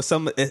 It was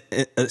some,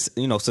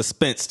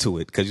 suspense to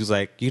it because you was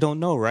like, you don't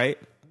know, right?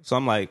 So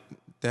I'm like,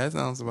 that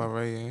sounds about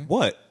right. Yeah.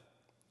 What?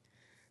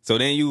 So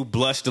then you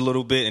blushed a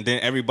little bit, and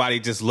then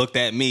everybody just looked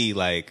at me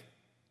like,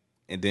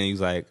 and then he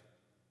was like,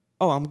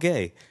 oh, I'm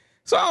gay.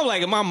 So I'm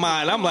like, in my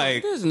mind, I'm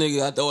like, this nigga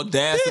got the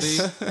audacity.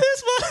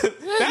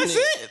 That's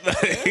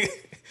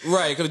it.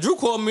 Right, because Drew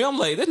called me. I'm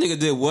like, that nigga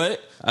did what?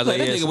 I was like,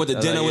 that nigga went to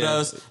dinner with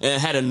us and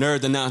had a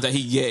nerve to announce that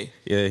he gay.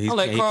 Yeah, I'm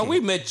like, Carl,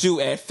 we met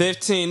you at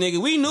 15, nigga.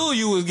 We knew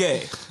you was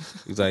gay.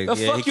 He's like, the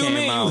fuck he you came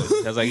mean? out.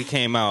 I was like, he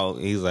came out.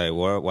 He's like,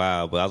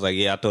 wow. But I was like,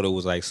 yeah, I thought it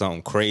was like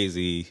something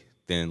crazy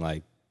than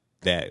like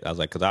that. I was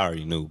like, because I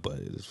already knew, but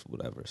it's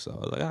whatever. So I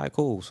was like, all right,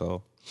 cool.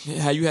 So.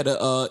 How you had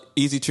a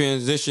easy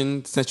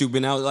transition since you've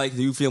been out? Like,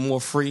 do you feel more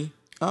free?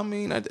 I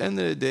mean, at the end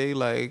of the day,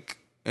 like,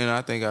 and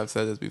I think I've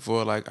said this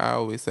before, like, I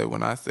always say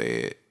when I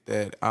say it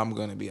that I'm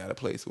going to be at a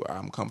place where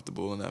I'm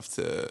comfortable enough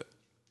to,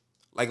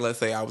 like, let's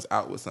say I was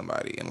out with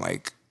somebody and,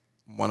 like,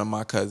 one of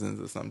my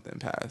cousins or something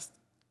passed.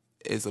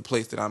 It's a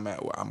place that I'm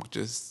at where I'm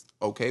just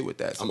okay with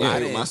that. So I'm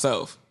out with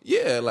myself.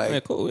 Yeah, like. Yeah,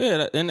 cool.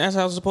 Yeah, and that's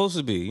how it's supposed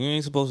to be. You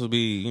ain't supposed to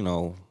be,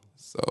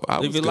 So I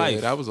was good.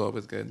 Life. I was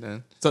always good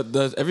then. So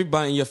does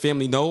everybody in your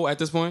family know at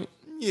this point?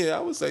 Yeah, I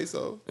would say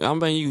so. I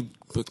mean, you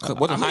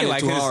wasn't hiding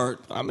like too hard.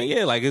 I mean,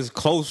 yeah, like his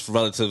close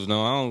relatives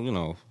know. I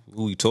don't,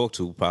 who he talked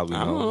to probably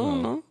know. I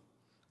don't know.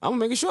 I'm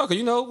making sure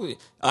because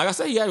like I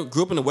said, you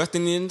grew up in a West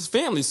Indian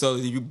family, so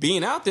you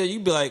being out there,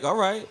 you'd be like, all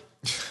right,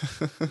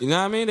 you know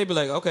what I mean? They'd be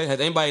like, okay, has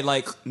anybody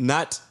like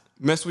not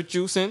messed with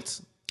you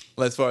since?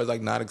 As far as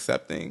like not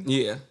accepting,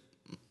 yeah.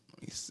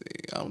 Let me see.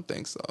 I don't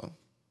think so.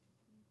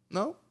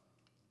 No,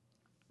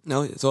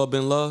 it's all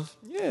been love.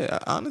 Yeah,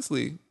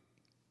 honestly.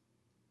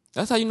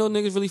 That's how you know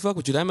niggas really fuck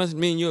with you. That must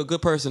mean you're a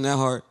good person at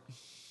heart.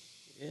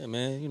 Yeah,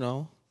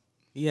 man.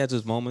 He has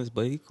his moments,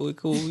 but he cool.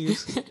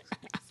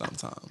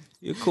 Sometimes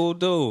you're a cool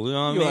dude. You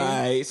know what I mean?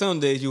 Alright. Some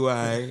days you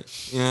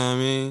alright. You know what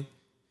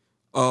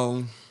I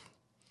mean?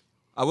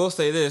 I will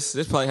say this.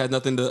 This probably has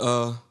nothing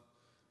to.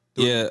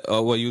 Yeah.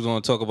 What you was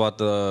going to talk about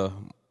the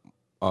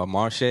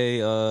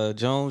Marsha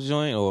Jones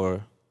joint,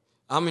 or?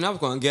 I mean, I was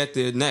going to get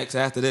there next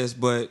after this,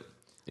 but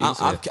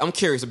I'm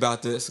curious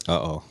about this.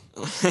 Uh-oh.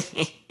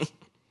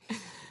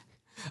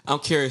 I'm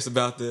curious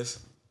about this.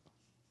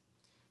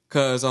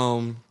 Because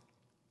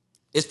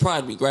it's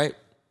Pride Week, right?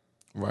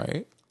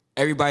 Right.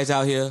 Everybody's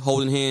out here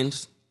holding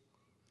hands.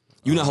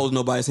 You're not holding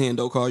nobody's hand,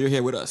 though, Carl. You're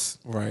here with us.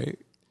 Right.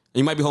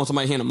 You might be holding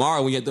somebody's hand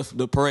tomorrow when you get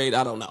the parade.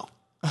 I don't know.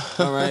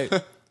 All right?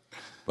 But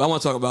I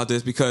want to talk about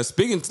this because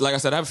like I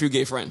said, I have a few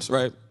gay friends,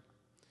 right?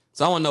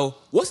 So I want to know,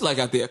 what's it like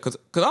out there? Because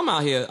I'm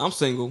out here. I'm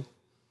single.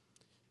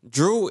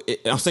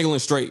 I'm single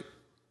and straight.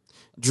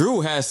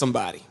 Drew has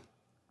somebody.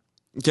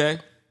 Okay?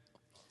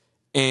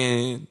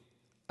 And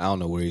I don't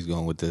know where he's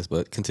going with this,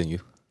 but continue.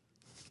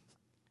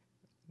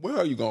 Where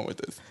are you going with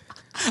this?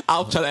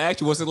 I'll try to ask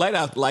you, what's it like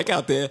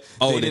out there?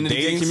 Oh, the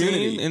dating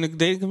community? In the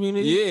dating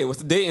community? Yeah, what's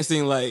the dating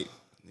scene like?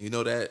 You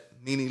know that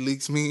Nene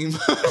Leaks meme?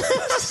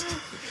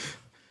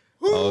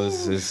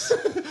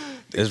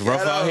 It's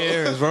rough out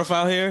here. It's rough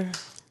out here.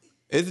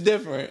 It's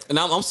different. And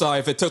I'm sorry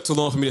if it took too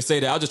long for me to say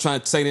that. I was just trying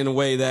to say it in a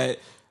way that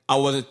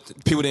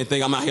people didn't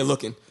think I'm out here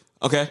looking.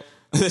 Okay?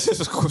 This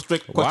is a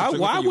strict question.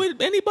 Why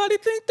would anybody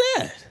think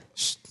that?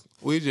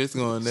 We just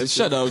going to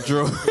shut up,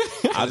 Drew.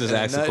 I'll just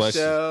ask the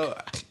question.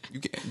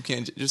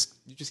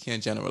 You just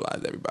can't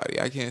generalize everybody.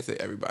 I can't say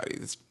everybody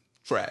is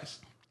trash.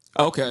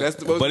 Okay,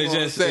 that's what but it's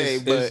just say.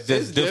 It's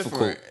just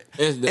difficult.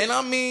 And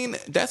I mean,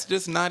 that's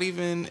just not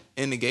even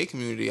in the gay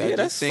community. I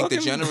just think the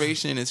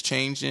generation is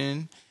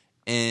changing,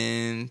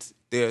 and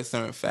there are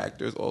certain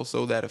factors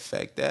also that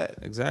affect that.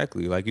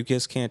 Exactly. Like you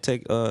just can't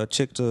take a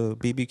chick to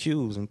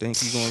BBQs and think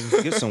you're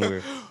gonna get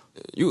somewhere.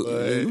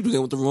 You do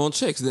that with the wrong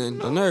chicks, then.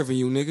 No. Unnerving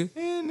you, nigga.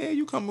 And then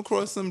you come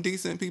across some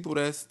decent people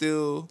that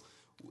still,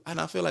 and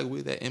I feel like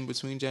we're that in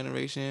between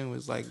generation.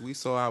 Was like we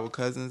saw our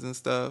cousins and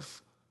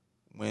stuff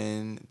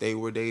when they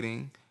were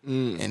dating,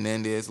 and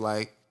then there's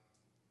like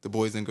the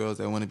boys and girls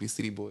that want to be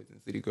city boys and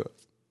city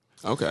girls.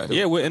 Okay.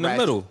 Yeah, we're in the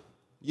middle.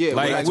 Yeah,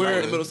 like we're right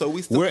in the middle. So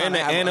we still we're in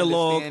the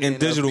analog and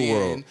digital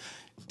world.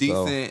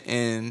 Decent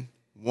and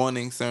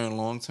wanting certain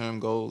long-term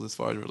goals as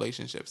far as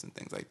relationships and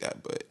things like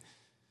that. But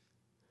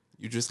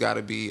you just got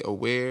to be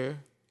aware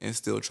and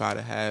still try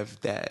to have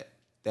that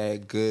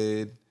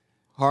good.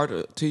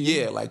 Harder to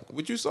you. Yeah, like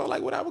what you saw,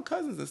 like with our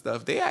cousins and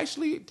stuff. They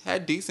actually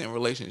had decent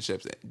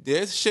relationships.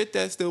 There's shit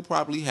that still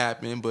probably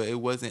happened, but it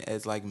wasn't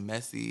as like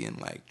messy and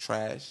like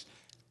trash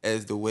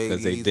as the way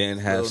Because they these didn't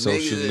have little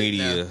social niggas is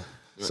media. now.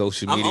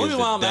 Social I'm media only is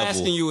why the I'm devil.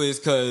 asking you is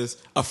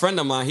because a friend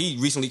of mine, he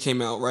recently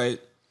came out, right?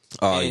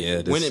 Oh, And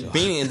yeah. when it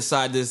being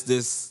inside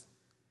this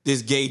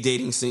gay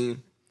dating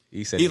scene,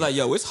 He said he's like,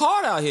 yo, it's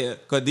hard out here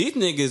because these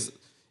niggas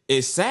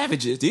is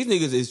savages. These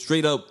niggas is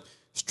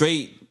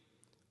straight,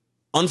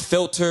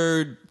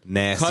 unfiltered,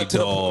 Nasty cut to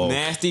dog.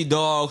 nasty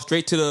dog,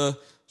 straight to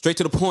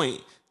the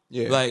point.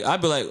 Yeah. Like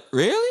I'd be like,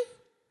 really?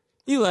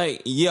 He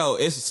like, yo,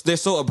 they're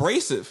so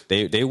abrasive.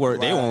 They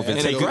won't even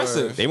And take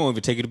aggressive. it. They won't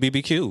even take it to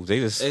BBQ. They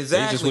just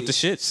with the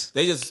shits.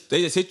 They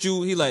just hit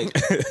you. He like,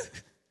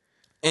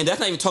 and that's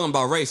not even talking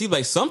about race. He's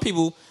like, some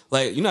people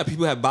like, you know how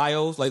people have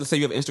bios. Like, let's say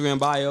you have an Instagram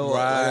bio.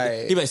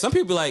 Right. He's like, some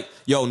people like,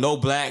 yo, no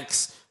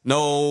blacks,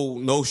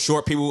 no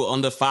short people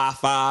under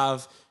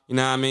 5'5". You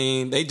know what I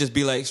mean? They just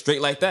be like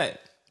straight like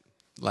that.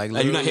 Like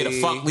You're not here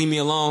to fuck. Leave me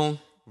alone.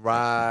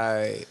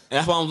 Right. And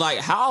that's why I'm like,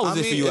 how is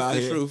it for you it's out the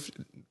here? truth.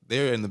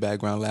 They're in the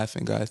background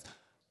laughing, guys.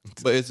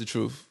 But it's the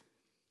truth.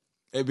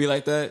 It'd be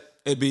like that.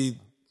 It'd be.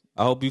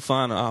 I hope you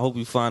find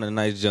a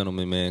nice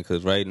gentleman, man.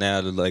 Because right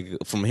now, like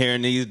from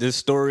hearing this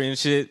story and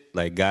shit,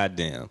 like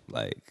goddamn,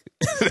 like.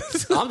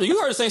 You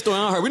heard the same story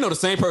I heard. We know the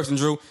same person,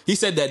 Drew. He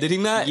said that, did he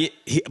not? Yeah,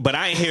 but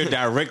I ain't hear it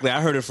directly.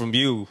 I heard it from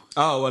you,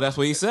 Oh, well, that's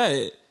what he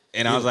said.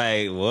 and I was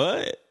like,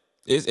 "What?"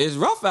 It's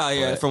rough out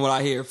here, from what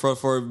I hear,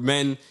 for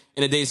men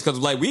in the days. Because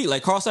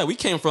like Carl said, we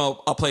came from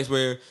a place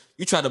where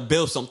you try to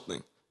build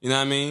something. You know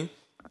what I mean?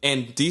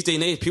 And these days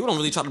and age, people don't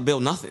really try to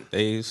build nothing.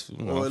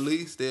 Or at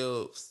least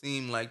they'll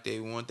seem like they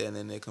want that and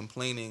then they're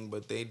complaining,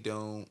 but they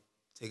don't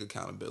take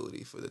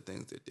accountability for the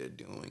things that they're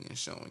doing and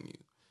showing you.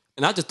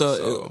 And I just thought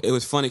So- it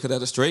was funny because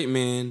as a straight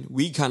man,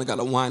 we kind of got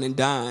to wine and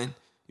dine.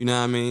 You know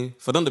what I mean?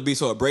 For them to be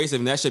so abrasive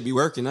and that should be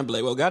working, I'd be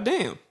like, well,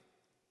 goddamn.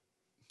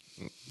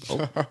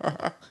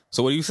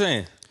 So what are you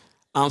saying?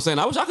 I'm saying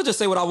I wish I could just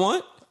say what I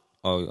want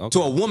Oh, okay. to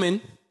a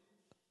woman.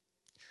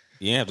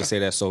 You didn't have to say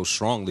that so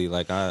strongly,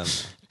 like a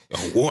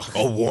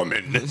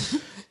woman.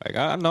 Like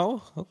I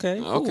know. Okay.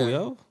 Cool, Okay.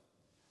 yo.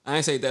 I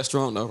ain't say it that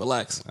strong though.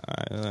 Relax.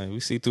 All right. We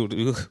see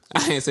through.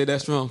 I ain't say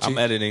that strong. I'm Chief.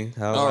 editing.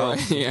 All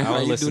right. Yeah,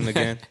 I'll you listen do that.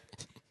 again.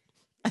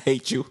 I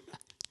hate you.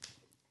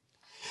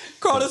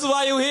 Carl, this is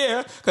why you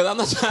here. Because I'm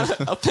not trying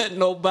to offend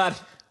nobody.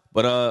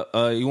 But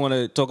you want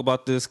to talk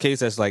about this case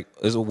that's like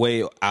is a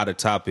way out of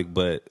topic,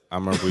 but I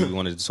remember you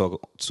wanted to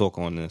talk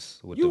on this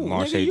with You, the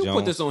Marsha nigga, you put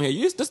Jones, this on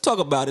here. Let's talk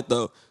about it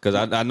though. because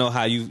I know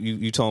how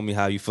you told me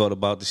how you felt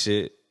about the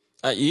shit.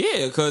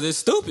 Yeah, because it's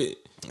stupid.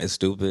 It's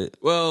stupid.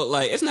 Well,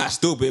 like it's not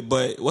stupid,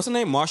 but what's her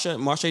name?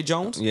 Marsha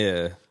Jones.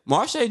 Yeah.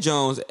 Marsha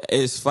Jones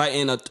is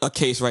fighting a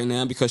case right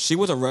now because she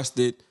was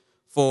arrested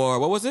for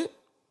what was it?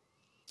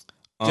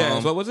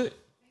 Jazz, what was it?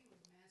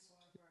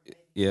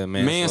 Yeah,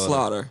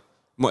 Manslaughter.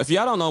 If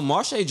y'all don't know,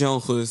 Marsha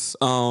Jones was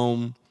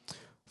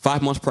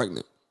 5 months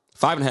pregnant,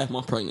 5.5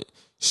 months pregnant.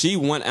 She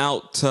went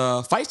out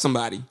to fight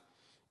somebody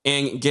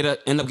and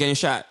end up getting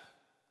shot.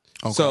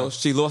 Okay. So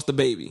she lost the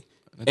baby,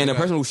 and the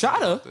person who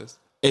shot her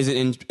is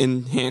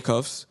in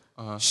handcuffs.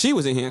 She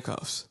was in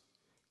handcuffs.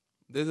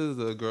 This is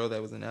the girl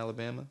that was in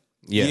Alabama?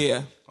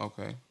 Yeah.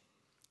 Okay.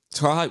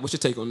 Carl, what's your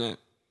take on that?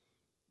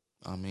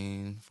 I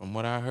mean, from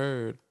what I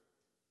heard,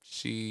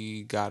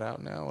 she got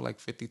out now with like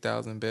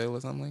 50,000 bail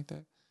or something like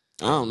that.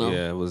 I don't know.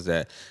 Yeah, it was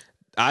that.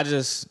 I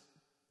just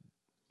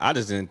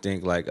didn't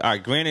think like, all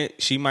right, granted,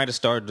 she might have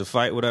started the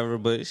fight, whatever,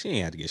 but she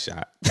ain't had to get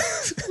shot.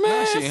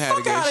 Man, she ain't had to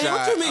fuck get outta here. shot.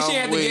 What you mean she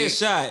I'm had to weak. get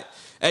shot?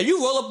 Hey, you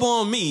roll up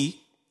on me,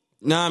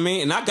 know what I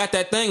mean? And I got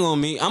that thing on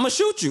me. I'ma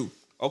shoot you.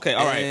 Okay,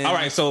 all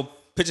right. So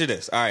picture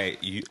this. All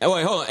right, you, Hey,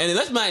 wait, hold on. And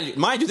let's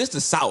mind you, this is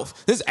the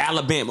South. This is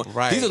Alabama.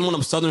 Right. These are one of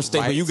them southern states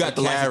where Right you got to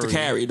the license to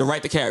carry. carry, the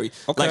right to carry.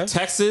 Okay. Like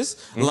Texas,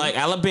 like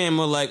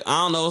Alabama, like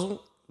I don't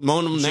know,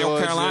 one of them North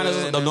Georgia Carolinas,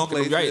 and the them North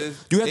places. right.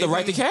 You have the They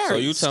right to be- carry. so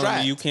you telling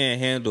strapped. me you can't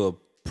handle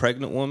a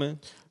pregnant woman?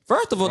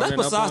 First of all, that's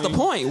running up besides the on you?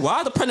 point.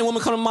 Why the pregnant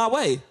woman coming my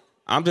way?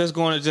 I'm just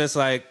going to just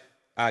like,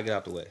 I get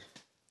out the way.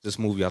 Just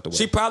move you out the way.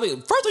 She probably,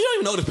 first of all, you don't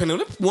even know this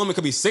pregnant. This woman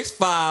could be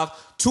 6'5",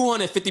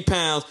 250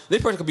 pounds.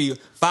 This person could be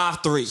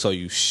 5'3". so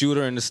you shoot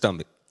her in the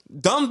stomach.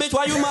 Dumb bitch,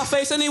 why you in my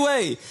face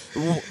anyway?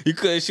 You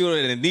couldn't shoot her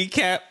in the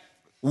kneecap.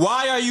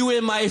 Why are you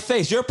in my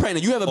face? You're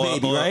pregnant. You have a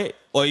baby, right?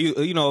 Or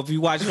you know, if you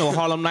watch,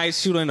 Harlem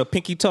Nights, shoot her in the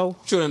pinky toe.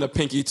 Shooting the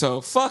pinky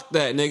toe. Fuck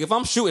that, nigga.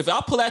 If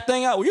I pull that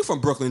thing out, well, you from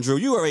Brooklyn, Drew.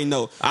 You already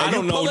know. I If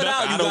don't you know pull it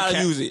nothing. out, you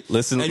gotta use it.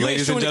 Listen, And you ain't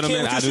ladies and shooting the kid,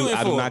 gentlemen, what you shooting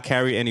I do for? not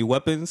carry any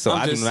weapons, so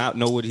I'm I just- do not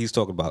know what he's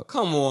talking about.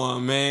 Come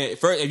on, man.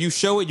 First, if you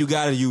show it, you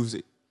gotta use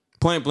it.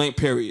 Point blank,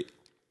 period.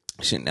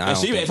 Shit, I And don't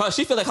she, think. if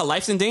she feel like her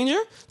life's in danger,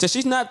 so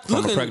she's not From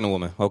looking. a pregnant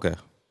woman. Okay.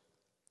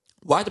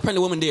 Why is the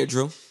pregnant woman there,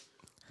 Drew?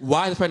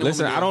 Why is the pregnant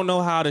Listen, woman I don't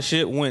know how the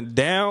shit went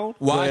down.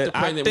 Why is but the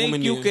pregnant I think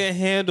woman you here? can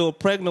handle a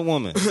pregnant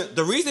woman.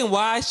 The reason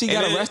why she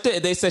got And it-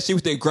 arrested, they said she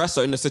was the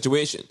aggressor in the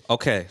situation.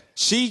 Okay,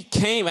 She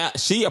came out.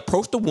 She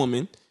approached the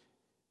woman.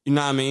 You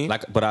know what I mean?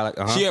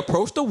 She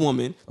approached the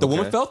woman. The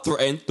woman Okay. felt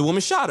threatened. The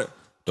woman shot her.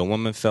 The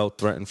woman felt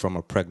threatened from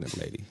a pregnant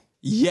lady.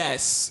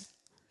 Yes.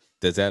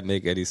 Does that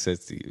make any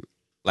sense to you?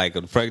 Like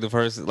a pregnant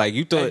person, like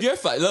you thought. If you're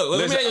look,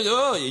 let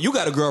me, you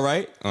got a girl,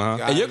 right?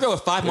 Uh-huh. And your girl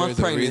was 5 months There's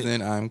a pregnant.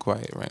 reason I'm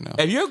quiet right now.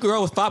 If your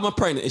girl was 5 months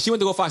pregnant and she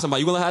went to go find somebody,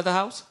 you gonna let her out the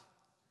house?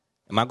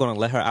 Am I gonna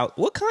let her out?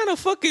 What kind of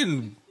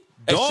fucking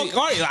dog she-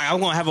 are you? Like, I'm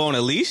gonna have her on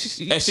a leash?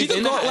 If She she's, could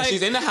in go, the, like-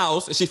 she's in the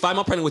house and she's 5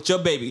 months pregnant with your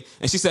baby,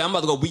 and she said, "I'm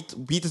about to go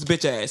beat this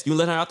bitch ass." You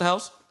let her out the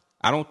house?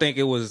 I don't think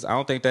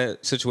that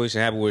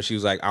situation happened where she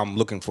was like, I'm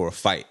looking for a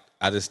fight.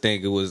 I just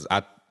think it was,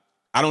 I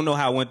don't know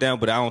how it went down,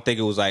 but I don't think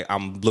it was like,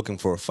 I'm looking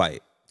for a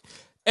fight.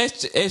 They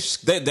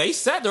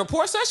said, the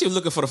report said she was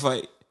looking for the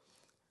fight.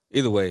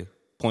 Either way,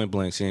 point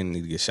blank, she didn't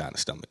need to get shot in the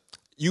stomach.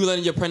 You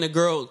letting your pregnant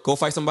girl go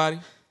fight somebody?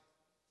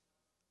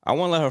 I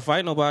won't let her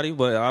fight nobody,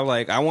 but I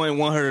wouldn't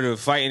want her to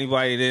fight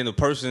anybody. Then the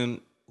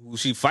person who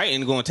she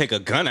fighting going to take a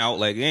gun out.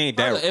 Like, it ain't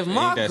that. If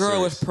my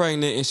girl was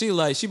pregnant and she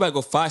about to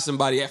go fight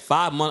somebody at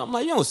 5 months, I'm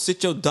like, you don't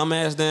sit your dumb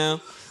ass down.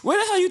 Where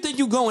the hell you think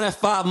you going at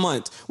 5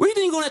 months? Where you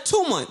think you going at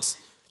 2 months?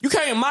 You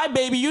carrying my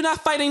baby, you're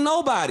not fighting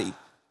nobody.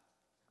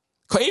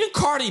 Even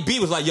Cardi B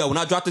was like, yo, when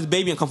I drop this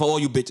baby and come for all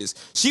you bitches.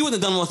 She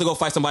wasn't the dumb ones to go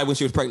fight somebody when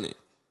she was pregnant.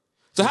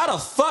 So how the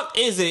fuck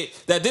is it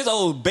that this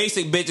old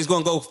basic bitch is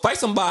going to go fight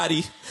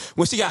somebody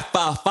when she got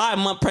 5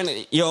 month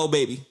pregnant your old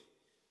baby?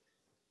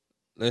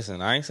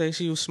 Listen, I ain't say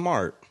she was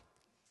smart.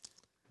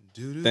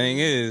 Thing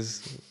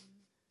is,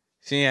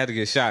 she ain't had to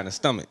get shot in the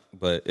stomach,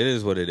 but it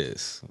is what it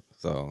is.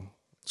 So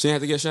She didn't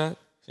have to get shot?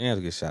 she ain't had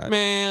to get shot.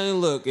 Man,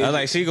 look. I was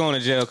like, she going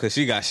to jail because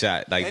she got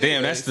shot. Like, damn,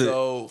 Anyway, that's the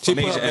so she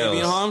major put her baby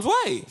in L's. harm's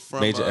way. From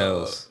Major a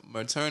L's.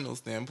 maternal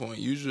standpoint,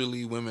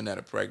 usually women that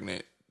are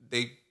pregnant,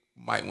 they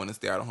might want to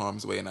stay out of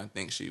harm's way, and I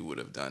think she would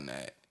have done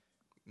that.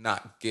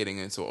 Not getting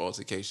into an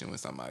altercation with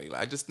somebody.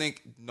 Like, I just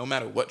think no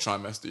matter what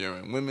trimester you're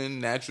in, women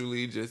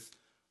naturally just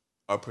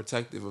are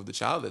protective of the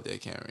child that they're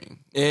carrying.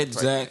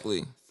 Exactly.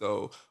 Pregnant.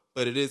 So,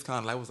 but it is kind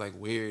of like, was like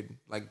weird,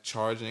 like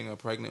charging a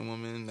pregnant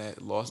woman that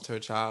lost her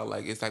child.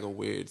 Like, it's like a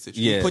weird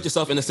situation. Yeah. Put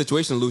yourself in a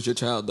situation to lose your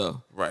child,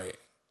 though. Right.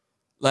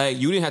 Like,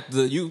 you didn't have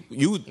to,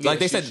 like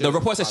they she said, the should've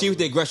report said she was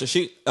the aggressor.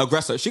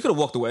 She could have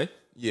walked away.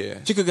 Yeah.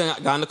 She could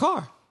have got in the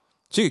car.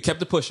 She could have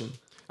kept it pushing.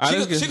 She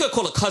let's could have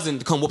called a cousin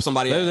to come whoop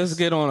somebody Let's else.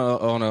 get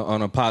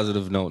on a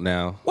positive note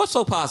now. What's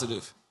so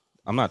positive?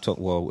 I'm not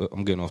talking. Well,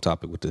 I'm getting off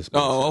topic with this.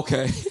 Oh,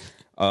 okay.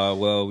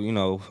 Well,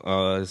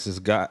 this is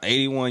guy,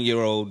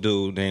 81-year-old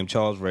dude named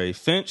Charles Ray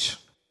Finch,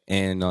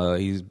 and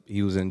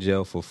he was in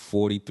jail for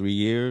 43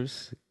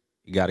 years.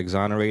 He got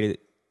exonerated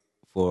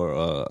for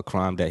a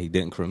crime that he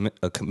didn't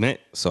commit.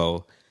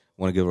 So,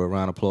 I want to give a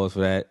round of applause for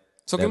that.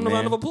 So that give him a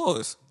round of man.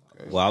 applause.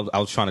 Well, I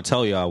was trying to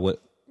tell y'all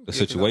what the 'cause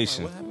I'm like,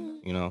 situation, what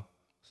happened?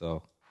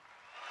 So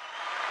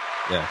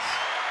yes,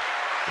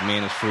 the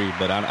man is free,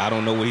 but I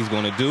don't know what he's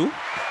going to do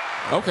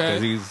because Okay.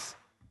 he's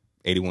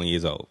 81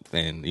 years old,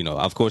 and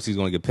of course he's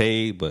going to get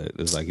paid, but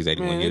it's like he's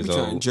 81 Man, they years be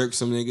trying to old. jerk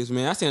some niggas,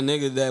 man. I seen a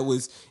nigga that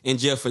was in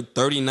jail for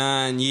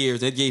 39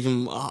 years. They gave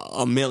him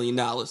 $1 million.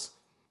 And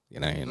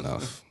that ain't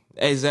enough.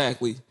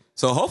 Exactly.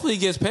 So hopefully he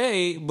gets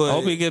paid, but I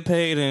hope he get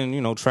paid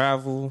and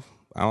travel.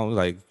 I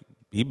don't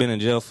he been in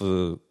jail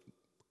for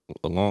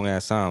a long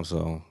ass time,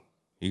 so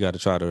you got to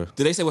try to.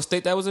 did they say what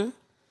state that was in?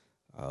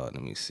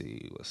 Let me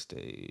see what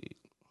state.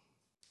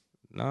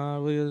 Nah,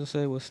 it really doesn't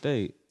say what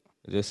state.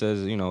 It just says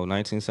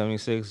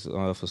 1976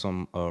 for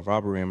some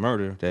robbery and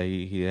murder that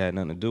he had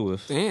nothing to do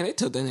with. Damn, they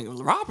took that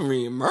nigga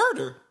robbery and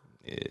murder.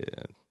 Yeah.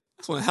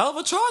 That's one hell of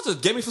a charge to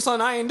get me for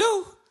something I ain't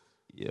do.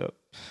 Yep.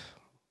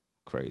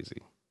 Crazy.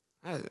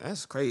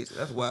 That's crazy.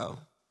 That's wild.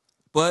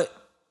 But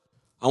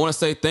I want to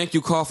say thank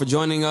you, Carl, for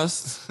joining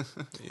us.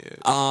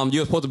 You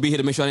were supposed to be here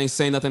to make sure I didn't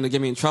say nothing to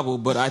get me in trouble,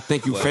 but I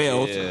think you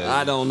failed. yeah.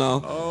 I don't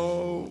know.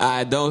 Oh.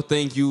 I don't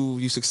think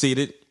you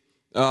succeeded.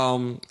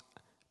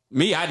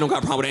 Me, I don't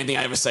got a problem with anything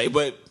I ever say,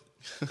 but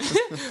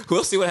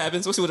we'll see what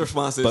happens. We'll see what the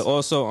response is. But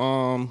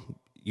also,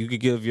 you could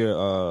give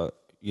your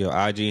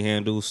IG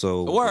handle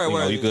so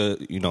Word. you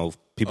could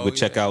people could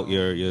check out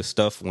your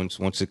stuff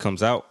once it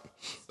comes out.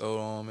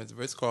 So it's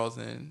Ritz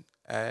Carlton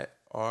at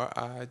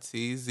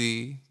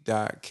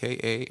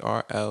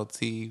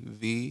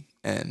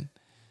RITZ.KARLTVN.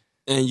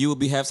 and you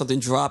will have something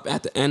drop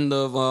at the end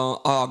of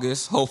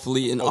August,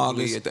 hopefully in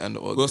August. At the end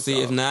of August. We'll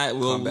see. If not,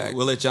 we'll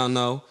let y'all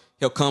know.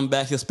 He'll come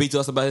back. He'll speak to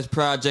us about his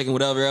project and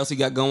whatever else he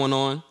got going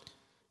on.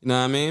 You know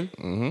what I mean?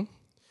 Mm-hmm.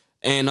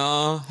 And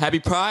happy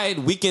Pride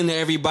weekend to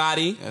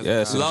everybody.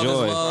 Yes, Love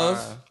enjoy. is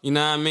love. You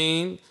know what I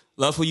mean?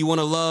 Love who you want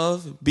to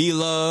love. Be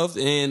loved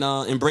and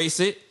embrace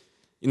it.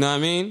 You know what I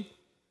mean?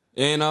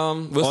 And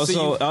we'll see.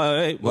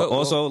 Also,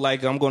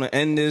 Well, I'm gonna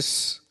end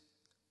this.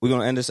 We're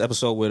gonna end this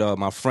episode with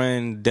my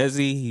friend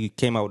Desi. He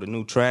came out with a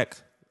new track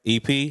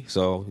EP,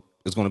 so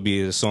it's gonna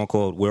be a song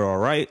called "We're All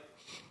Right."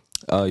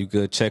 You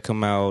could check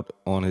him out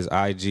on his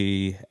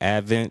IG,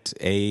 Advent,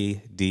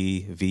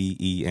 ADVENT.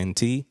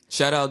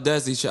 Shout out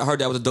Desi. I heard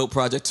that was a dope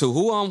project too.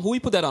 Who he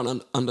put that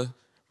on under?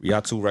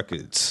 Riatu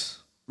Records.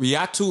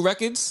 Riatu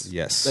Records.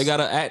 Yes. They got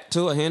an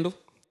a handle.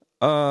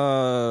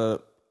 I'm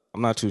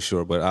not too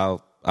sure, but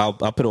I'll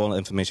put all the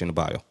information in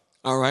the bio.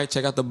 All right,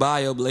 check out the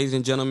bio, ladies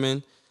and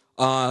gentlemen.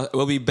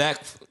 We'll be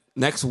back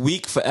next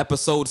week for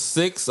episode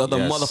 6 of the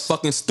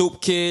motherfucking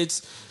Stoop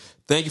Kids.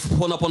 Thank you for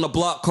pulling up on the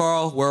block,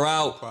 Carl. We're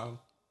out. No problem.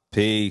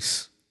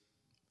 Peace.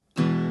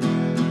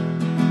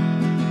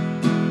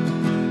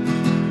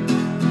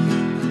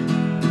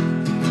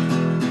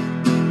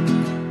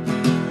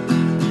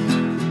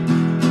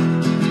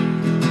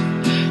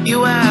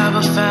 You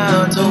ever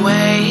felt a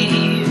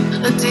way,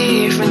 a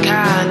different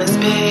kind of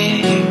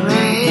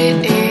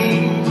spirit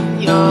in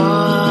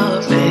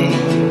your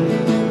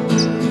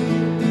veins?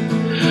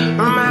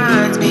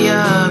 Reminds me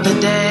of the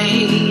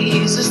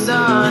days the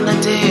sun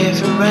a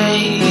different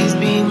rays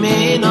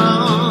beaming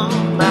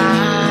on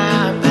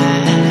my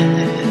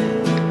back.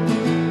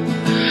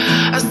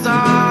 I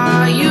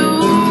saw you,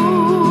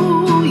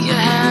 you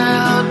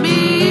held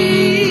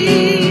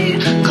me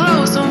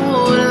close and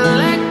wouldn't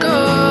let go.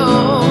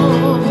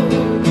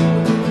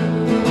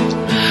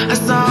 I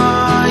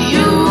saw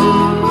you,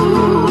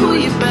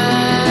 you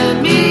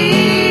bent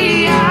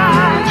me,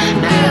 I'd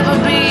never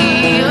be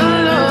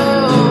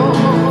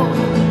alone.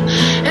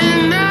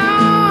 And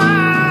now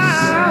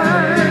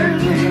I'm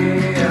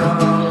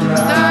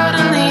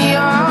suddenly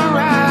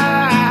alright,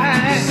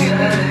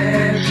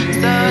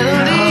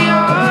 suddenly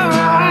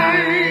alright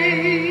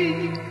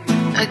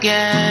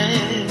again.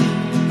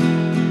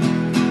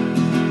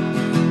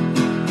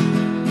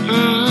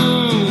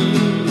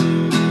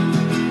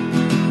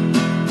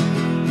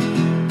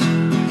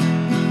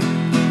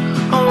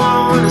 I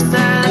wanna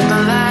say